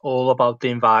 is it's all about the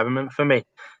environment for me.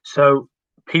 So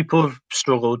people have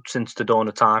struggled since the dawn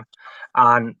of time,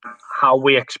 and how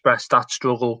we express that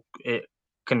struggle, it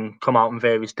can come out in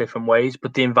various different ways,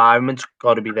 but the environment's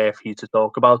got to be there for you to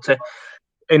talk about it.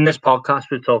 In this podcast,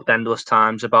 we've talked endless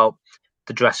times about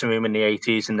the dressing room in the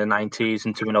 80s and the 90s,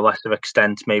 and to a lesser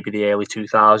extent, maybe the early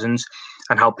 2000s,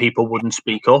 and how people wouldn't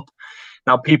speak up.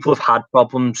 Now, people have had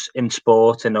problems in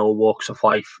sport in all walks of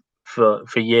life for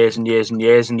years and years and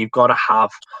years, and you've got to have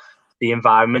the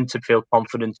environment to feel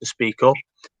confident to speak up.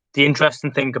 The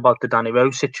interesting thing about the Danny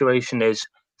Rose situation is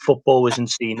football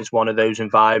isn't seen as one of those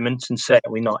environments, and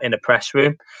certainly not in a press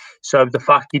room. So the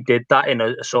fact he did that in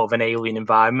a sort of an alien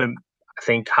environment, I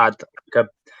think, had like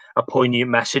a poignant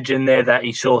message in there, that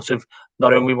he sort of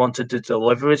not only wanted to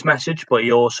deliver his message, but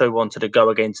he also wanted to go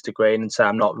against the grain and say,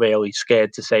 I'm not really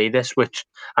scared to say this, which,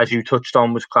 as you touched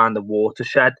on, was kind of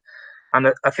watershed.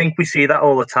 And I think we see that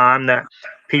all the time, that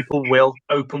people will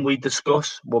openly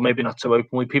discuss, well, maybe not so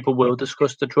openly, people will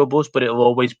discuss the troubles, but it'll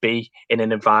always be in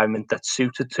an environment that's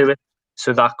suited to it.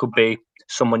 So that could be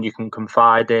someone you can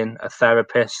confide in, a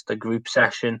therapist, a group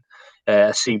session,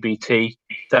 a CBT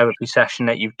therapy session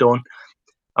that you've done.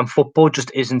 And football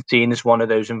just isn't seen as one of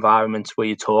those environments where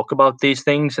you talk about these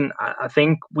things. And I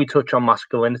think we touch on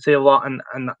masculinity a lot, and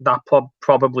that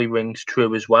probably rings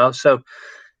true as well. So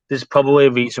there's probably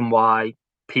a reason why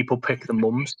people pick the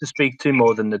mums to speak to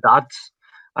more than the dads.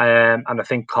 And I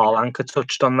think Carl Anka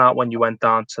touched on that when you went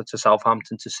down to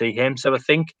Southampton to see him. So I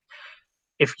think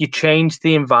if you change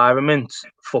the environment,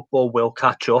 football will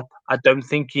catch up. I don't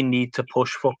think you need to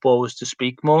push footballers to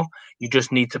speak more. You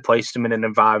just need to place them in an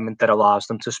environment that allows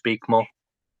them to speak more.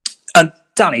 And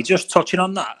Danny, just touching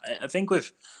on that, I think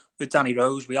with Danny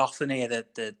Rose, we often hear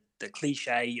the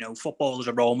cliche, you know, footballers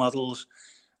are role models,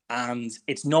 and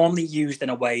it's normally used in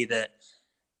a way that,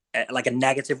 like a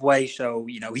negative way. So,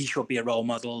 you know, he should be a role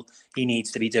model. He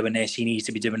needs to be doing this. He needs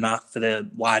to be doing that for the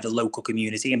wider local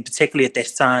community, and particularly at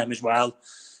this time as well,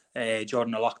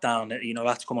 during the lockdown, you know,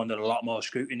 that's come under a lot more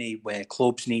scrutiny, where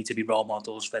clubs need to be role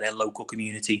models for their local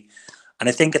community. And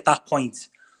I think at that point,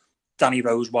 Danny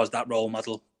Rose was that role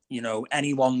model. You know,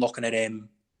 anyone looking at him,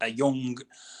 a young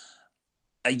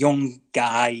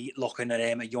guy looking at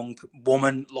him, a young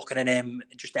woman looking at him,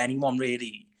 just anyone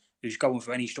really who's going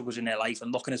through any struggles in their life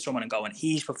and looking at someone and going,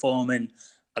 he's performing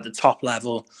at the top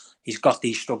level, he's got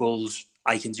these struggles,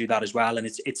 I can do that as well. And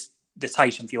it's the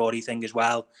Tyson Fury thing as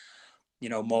well. You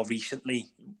know, more recently,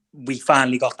 we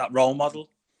finally got that role model.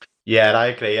 Yeah, I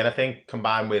agree. And I think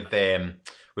combined with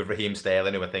Raheem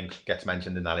Sterling, who I think gets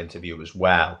mentioned in that interview as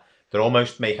well, they're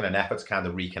almost making an effort to kind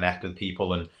of reconnect with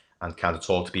people and kind of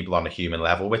talk to people on a human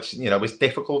level, which, you know, is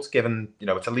difficult given, you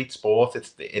know, it's elite sport.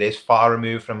 It is far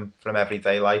removed from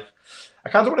everyday life. I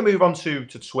kind of want to move on to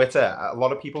Twitter. A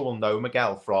lot of people will know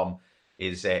Miguel from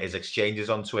his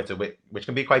exchanges on Twitter, which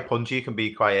can be quite punchy, can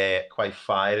be quite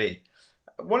fiery.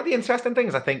 One of the interesting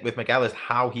things I think with Miguel is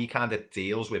how he kind of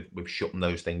deals with shutting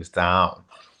those things down.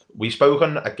 We've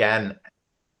spoken again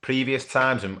previous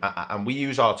times, and we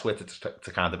use our Twitter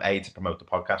to kind of A, to promote the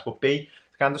podcast, but B,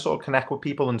 to kind of sort of connect with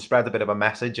people and spread a bit of a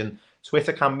message. And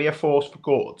Twitter can be a force for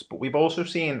good, but we've also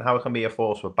seen how it can be a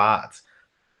force for bad.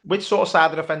 Which sort of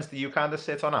side of the fence do you kind of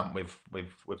sit on with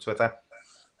Twitter?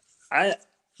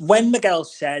 When Miguel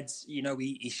said, you know,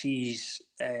 he sees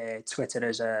Twitter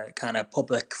as a kind of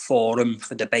public forum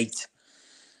for debate,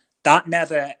 that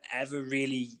never ever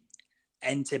really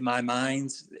entered my mind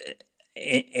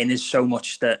in as so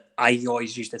much that I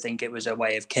always used to think it was a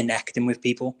way of connecting with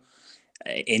people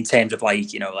in terms of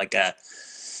like, you know, like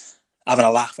having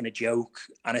a laugh and a joke.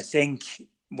 And I think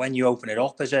when you open it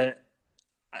up as a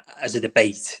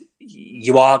debate,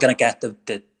 you are going to get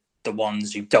the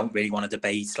ones who don't really want to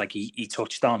debate, like he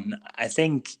touched on. I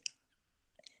think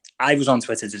I was on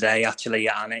Twitter today actually,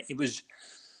 and it was,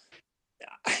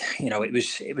 you know, it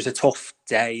was a tough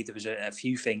day. There was a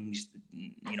few things,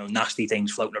 you know, nasty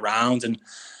things floating around, and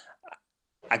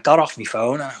I got off my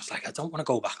phone and I was like, I don't want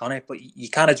to go back on it, but you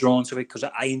kind of drawn to it because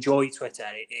I enjoy Twitter.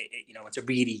 You know, it's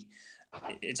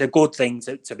a good thing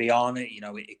to be on it. You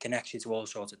know, it connects you to all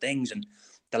sorts of things. And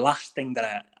the last thing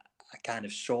that I kind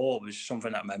of saw was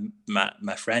something that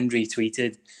my friend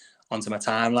retweeted onto my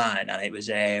timeline, and it was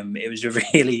a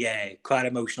really quite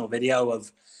emotional video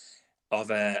of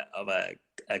a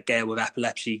girl with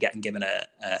epilepsy getting given a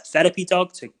therapy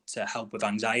dog to help with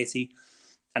anxiety.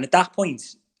 And at that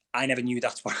point, I never knew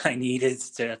that's what I needed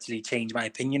to actually change my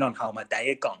opinion on how my day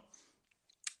had gone.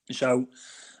 So,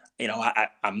 you know,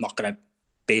 I'm not going to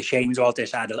be ashamed about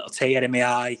this. I had a little tear in my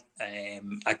eye.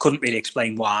 I couldn't really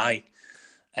explain why,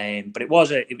 but it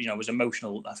was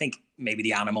emotional. I think maybe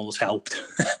the animals helped.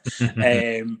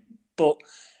 But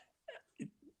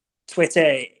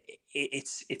Twitter,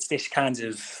 it's this kind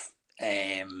of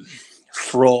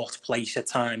fraught place at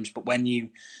times. But when you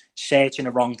search in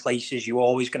the wrong places, you're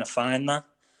always going to find that.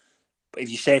 But if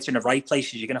you search in the right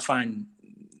places, you're going to find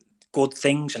good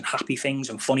things and happy things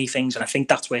and funny things. And I think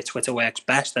that's where Twitter works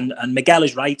best. And Miguel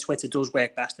is right. Twitter does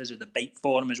work best as a debate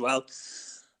forum as well.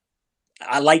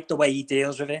 I like the way he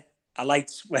deals with it. I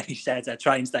liked when he said, I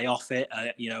try and stay off it,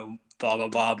 you know, blah, blah,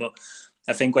 blah. But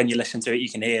I think when you listen to it, you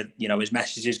can hear, you know, his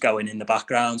messages going in the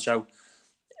background. So,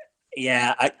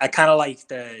 yeah, I kind of like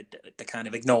the kind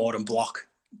of ignore and block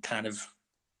kind of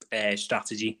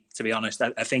strategy, to be honest.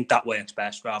 I think that works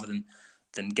best rather than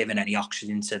giving any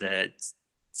oxygen to the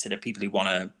people who want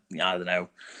to, I don't know,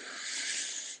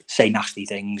 say nasty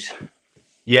things.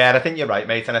 Yeah, and I think you're right,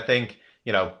 mate. And I think,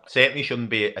 you know, certainly shouldn't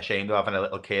be ashamed of having a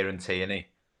little Kieran Tierney.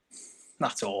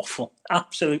 That's awful.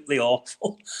 Absolutely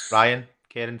awful. Ryan,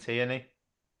 Kieran Tierney.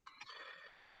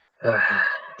 To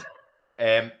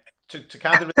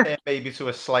kind of return maybe to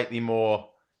a slightly more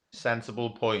sensible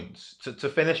point. To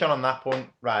finish on that point,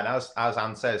 Ryan, as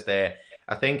Anne says there,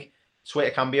 I think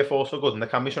Twitter can be a force for good, and there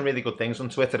can be some really good things on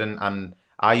Twitter, and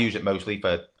I use it mostly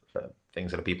for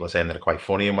things that people are saying that are quite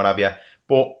funny and what have you.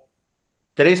 But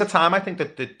there is a time, I think,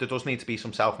 that there does need to be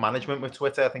some self-management with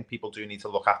Twitter. I think people do need to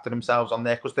look after themselves on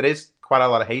there, because there is quite a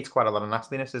lot of hate, quite a lot of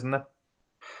nastiness, isn't there?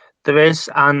 There is,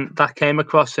 and that came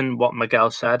across in what Miguel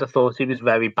said. I thought he was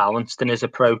very balanced in his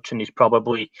approach, and he's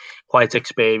probably quite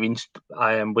experienced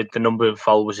with the number of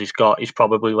followers he's got. He's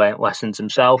probably learnt lessons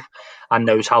himself and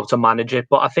knows how to manage it.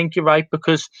 But I think you're right,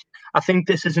 because I think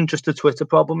this isn't just a Twitter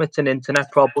problem, it's an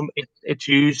internet problem. It's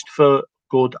used for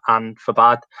good and for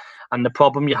bad. And the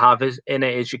problem you have is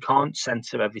you can't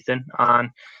censor everything,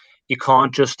 and you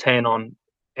can't just turn on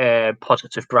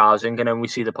positive browsing and only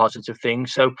see the positive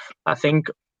things. So I think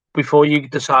before you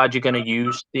decide you're going to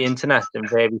use the internet in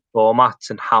various formats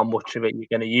and how much of it you're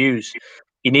going to use,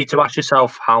 you need to ask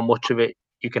yourself how much of it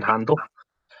you can handle.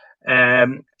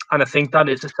 And I think that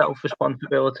is a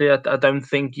self-responsibility. I don't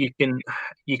think you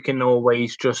can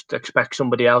always just expect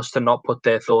somebody else to not put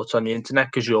their thoughts on the internet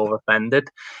because you're offended.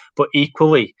 But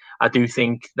equally, I do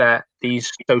think that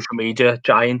these social media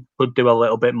giants could do a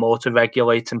little bit more to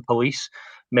regulate and police,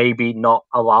 maybe not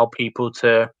allow people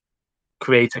to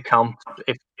create accounts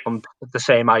if on the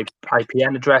same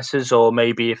IPN addresses, or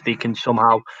maybe if they can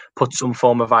somehow put some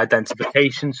form of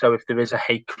identification, so if there is a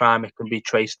hate crime, it can be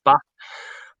traced back.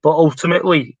 But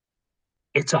ultimately,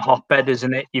 it's a hotbed,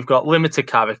 isn't it? You've got limited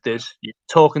characters. You're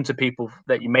talking to people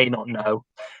that you may not know.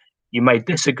 You may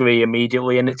disagree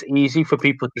immediately, and it's easy for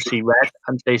people to see red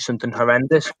and say something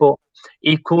horrendous. But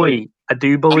equally, I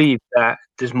do believe that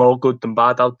there's more good than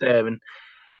bad out there, and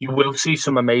you will see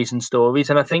some amazing stories.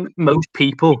 And I think most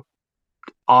people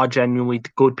are genuinely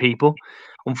good people.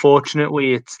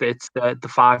 Unfortunately, it's the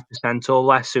 5% or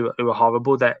less who are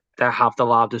horrible that have the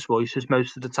loudest voices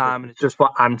most of the time. And it's just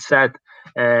what Anne said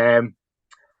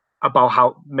about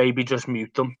how maybe just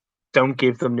mute them. Don't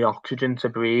give them the oxygen to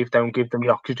breathe. Don't give them the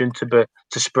oxygen to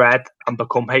spread and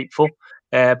become hateful.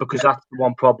 Because that's the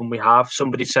one problem we have.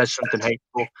 Somebody says something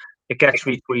hateful, it gets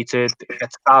retweeted, it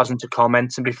gets thousands of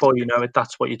comments, and before you know it,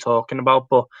 that's what you're talking about.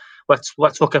 But let's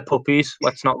look at puppies.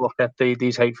 Let's not look at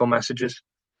these hateful messages.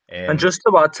 And just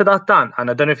to add to that, Dan, and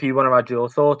I don't know if you want to add your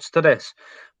thoughts to this,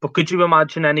 but could you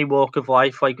imagine any walk of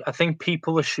life? Like, I think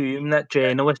people assume that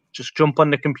journalists just jump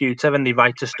on the computer and they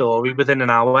write a story within an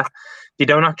hour. They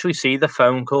don't actually see the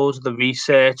phone calls, the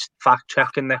research, fact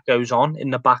checking that goes on in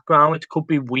the background. It could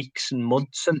be weeks and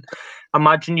months. And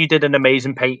imagine you did an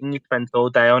amazing painting, you spent all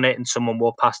day on it, and someone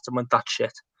walked past and went, "That's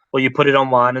shit." Or you put it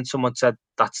online and someone said,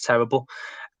 "That's terrible."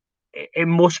 It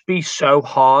must be so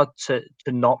hard to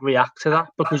not react to that,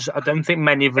 because I don't think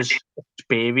many of us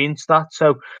experience that.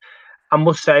 So I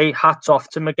must say, hats off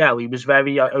to Miguel. He was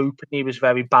very open, he was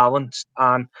very balanced,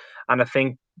 and I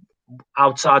think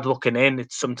outside looking in,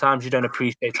 it's sometimes you don't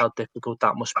appreciate how difficult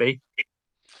that must be.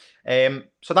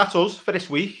 So that's us for this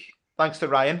week. Thanks to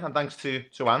Ryan and thanks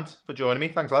to Ant for joining me.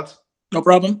 Thanks, lads. No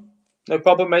problem. No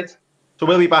problem, mate. So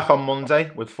we'll be back on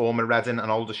Monday with former Reading and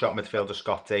Aldershot midfielder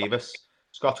Scott Davis.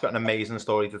 Scott's got an amazing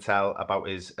story to tell about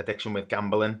his addiction with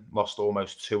gambling. Lost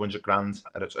almost 200 grand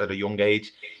at a young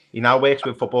age. He now works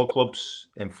with football clubs,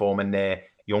 informing their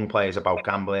young players about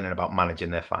gambling and about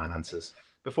managing their finances.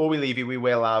 Before we leave you, we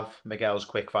will have Miguel's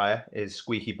quickfire, his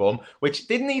squeaky bum, which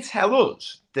didn't he tell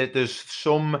us that there's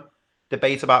some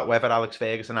debate about whether Alex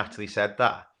Ferguson actually said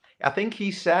that? I think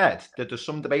he said that there's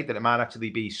some debate that it might actually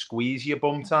be squeeze your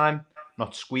bum time,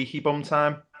 not squeaky bum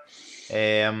time.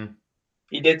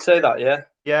 He did say that, yeah?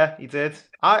 Yeah, he did.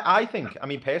 I think,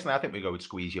 personally, I think we go with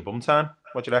squeeze your bum time.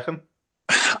 What do you reckon?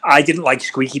 I didn't like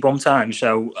squeaky bum time,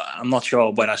 so I'm not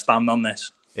sure where I stand on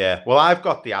this. Yeah, well, I've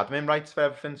got the admin rights for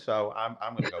everything, so I'm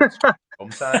going to go with squeeze your bum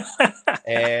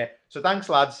time. So thanks,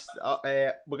 lads.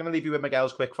 We're going to leave you with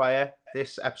Miguel's quickfire.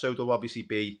 This episode will obviously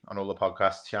be on all the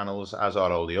podcast channels, as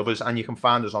are all the others, and you can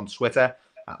find us on Twitter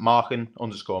at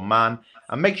Markin_man,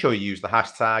 and make sure you use the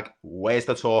hashtag Where's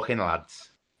the Talking, lads.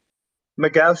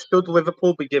 Miguel, should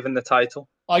Liverpool be given the title?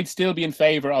 I'd still be in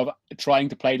favour of trying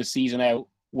to play the season out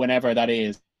whenever that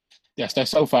is. They're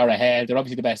so far ahead. They're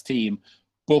obviously the best team.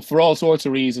 But for all sorts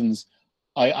of reasons,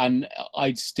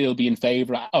 I'd still be in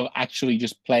favour of actually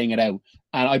just playing it out.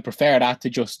 And I'd prefer that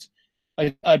to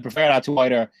I'd prefer that to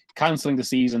either cancelling the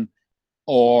season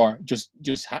or just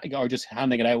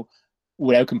handing it out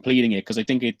without completing it, because I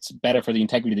think it's better for the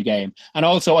integrity of the game. And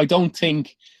also, I don't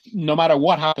think, no matter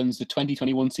what happens, the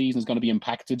 2021 season is going to be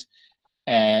impacted.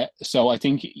 So I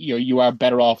think you are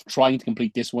better off trying to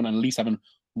complete this one and at least having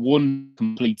one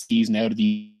complete season out of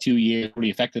the 2 years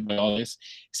really affected by all this.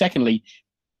 Secondly,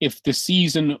 if the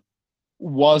season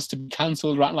was to be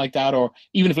cancelled or anything like that, or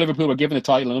even if Liverpool were given the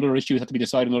title and other issues had to be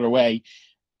decided another way,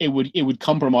 it would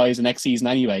compromise the next season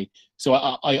anyway. So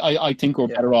I think we're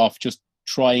better off just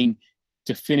trying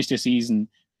to finish the season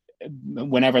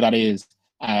whenever that is,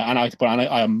 and I'm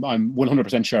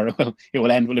 100% sure it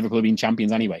will end with Liverpool being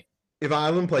champions anyway. If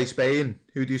Ireland play Spain,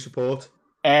 who do you support?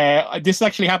 This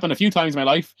actually happened a few times in my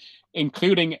life,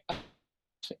 including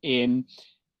in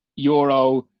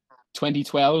Euro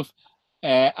 2012,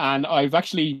 and I've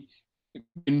actually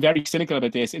been very cynical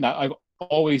about this in that I've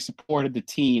always supported the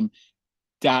team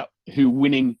who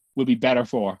winning will be better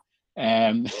for.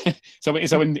 So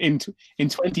in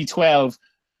 2012,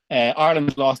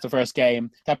 Ireland lost the first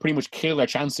game. That pretty much killed their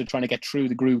chance of trying to get through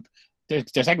the group. Their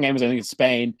second game was, I think,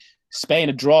 Spain. Spain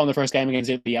had drawn the first game against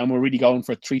Italy, and we're really going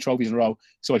for 3 trophies in a row.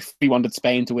 So I really wanted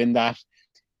Spain to win that.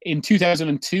 In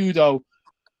 2002, though,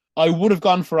 I would have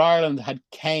gone for Ireland had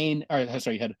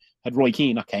Roy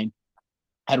Keane, not Kane.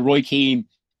 Had Roy Keane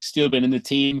still been in the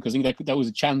team, because I think that was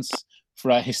a chance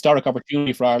for a historic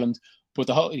opportunity for Ireland. But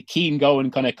the whole Keane going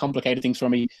kind of complicated things for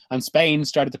me, and Spain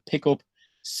started to pick up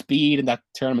speed in that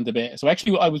tournament a bit. So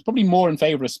actually, I was probably more in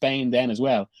favour of Spain then as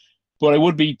well. But I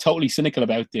would be totally cynical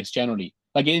about this generally.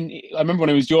 I remember when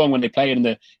I was young, when they played in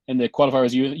the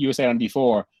qualifiers USA on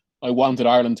before, I wanted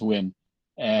Ireland to win.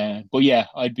 But yeah,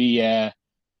 I'd be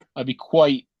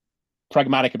quite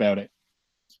pragmatic about it.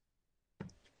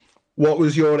 What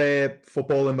was your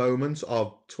footballing moment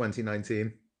of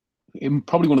 2019?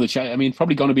 Probably one of the.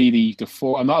 Probably going to be the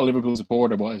four. I'm not a Liverpool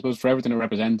supporter, but I suppose for everything it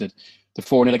represented, the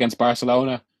 4-0 against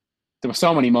Barcelona. There were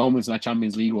so many moments in that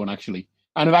Champions League run, actually.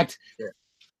 And in fact,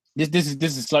 this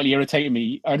is slightly irritating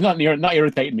me, or not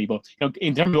irritating me, but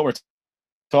in terms of what we're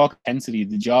talking, intensity,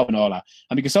 the job, and all that,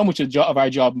 and because so much of our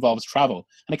job involves travel,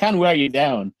 and it can wear you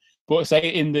down. But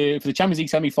say for the Champions League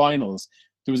semi-finals,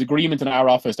 there was agreement in our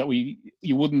office that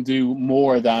you wouldn't do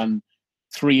more than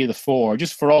 3 of the 4,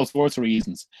 just for all sorts of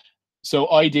reasons. So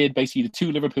I did basically the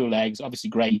 2 Liverpool legs, obviously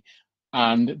great,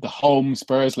 and the home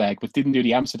Spurs leg, but didn't do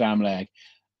the Amsterdam leg.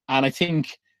 And I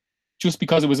think just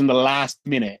because it was in the last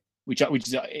minute, which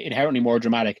is inherently more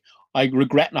dramatic, I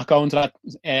regret not going to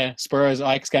that Spurs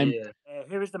Ajax game. Yeah.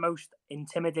 Who is the most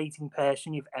intimidating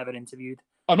person you've ever interviewed?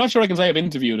 I'm not sure I can say I've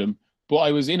interviewed him, but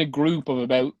I was in a group of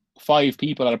about 5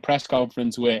 people at a press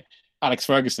conference with Alex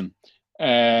Ferguson.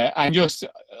 And just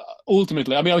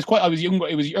ultimately, I was young.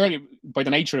 It was early by the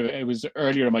nature of it. It was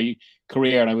earlier in my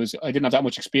career, and I didn't have that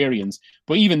much experience.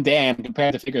 But even then,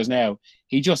 compared to figures now,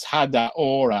 he just had that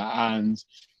aura. And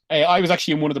I was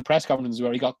actually in one of the press conferences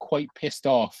where he got quite pissed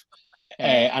off,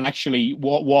 and actually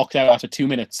walked out after 2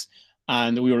 minutes.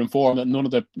 And we were informed that none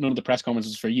of the press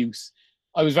conferences was for use.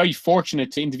 I was very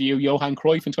fortunate to interview Johan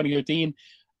Cruyff in 2013.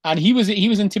 And he was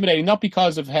intimidating, not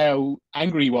because of how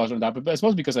angry he was or that, but I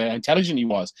suppose because of how intelligent he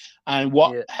was and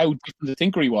how different a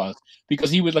thinker he was. Because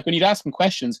he would, like, when you'd ask him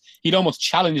questions, he'd almost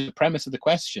challenge the premise of the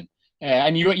question,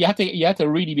 and you had to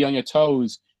really be on your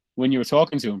toes when you were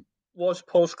talking to him. Was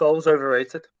Paul Scholes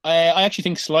overrated? I actually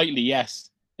think slightly,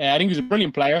 yes. I think he was a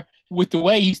brilliant player. With the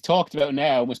way he's talked about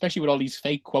now, especially with all these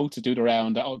fake quotes that do it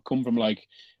around that come from like,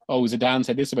 oh, Zidane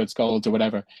said this about Scholes or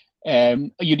whatever.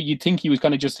 You'd think he was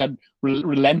kind of just had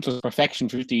relentless perfection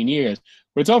for 15 years.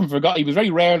 But it's often forgot he was very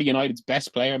rarely United's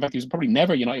best player. In fact, he was probably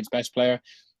never United's best player.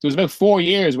 There was about 4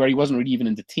 years where he wasn't really even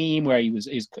in the team, where he was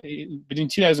between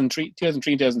 2003 and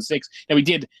 2006. Now, he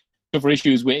did suffer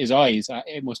issues with his eyes,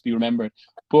 it must be remembered.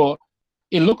 But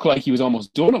it looked like he was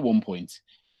almost done at one point.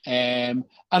 And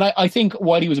I think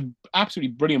while he was an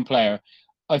absolutely brilliant player,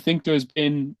 I think there's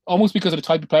been, almost because of the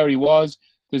type of player he was,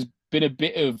 there's been a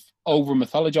bit of over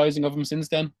mythologizing of him since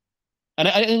then. And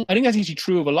I think that's actually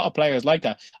true of a lot of players like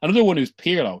that. Another one who's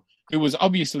Pirlo, who was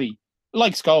obviously,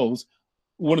 like Scholes,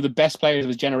 one of the best players of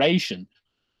his generation.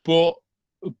 But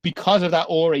because of that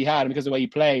aura he had and because of the way he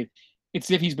played, it's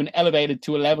as if he's been elevated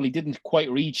to a level he didn't quite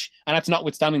reach. And that's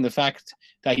notwithstanding the fact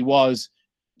that he was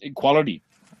quality.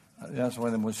 That's one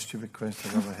of the most stupid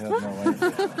questions I've ever heard in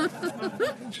my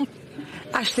life.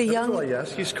 Ashley Young. Well, you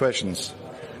ask these questions.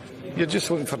 You're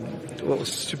just looking for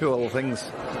stupid little things.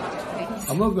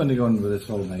 I'm not going to go on with this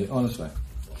all night, honestly.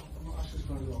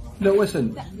 No,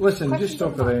 listen, just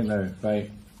stop it right now, right?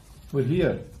 We're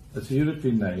here. It's a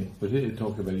European night. We're here to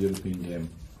talk about a European game.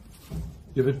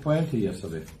 You've had plenty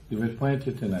yesterday. You've had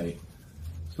plenty tonight.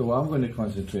 So I'm going to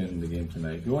concentrate on the game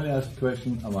tonight. If you want to ask a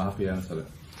question, I'm happy to answer it.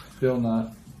 Feel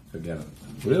that, forget it.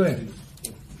 Really?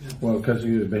 Well, because of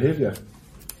your behaviour.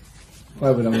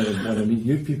 Why would I want to meet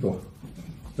you people?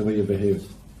 The way you behave.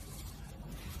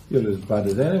 You're as bad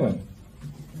as anyone.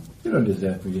 You don't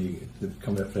deserve me to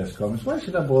come to press conference. Why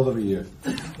should I bother with you?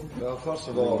 Well, first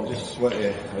of all, I just want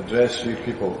to address you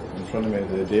people in front of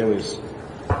me. The Dailies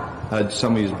had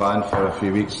some of these banned for a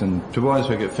few weeks, and to be honest,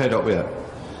 I get fed up with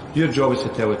it. Your job is to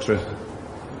tell the truth,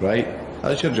 right?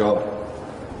 That's your job.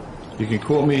 You can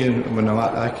quote me when I'm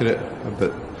accurate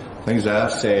about things that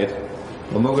I've said.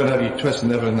 I'm not going to have you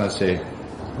twisting everything I say,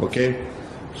 okay?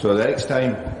 So the next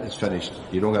time it's finished,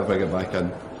 you don't get to bring it back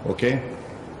in, okay?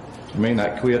 To make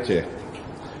that clear to you,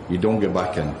 you don't get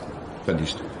back in.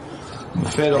 Finished. I'm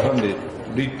fed up having to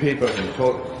read papers and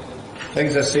talk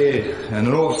things I say, and I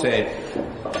know I've said,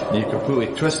 and you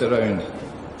completely twist it around,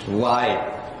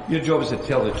 lie. Your job is to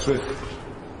tell the truth.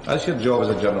 That's your job as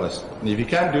a journalist. And if you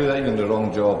can't do that, you're in the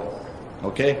wrong job,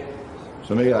 okay?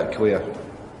 So make that clear.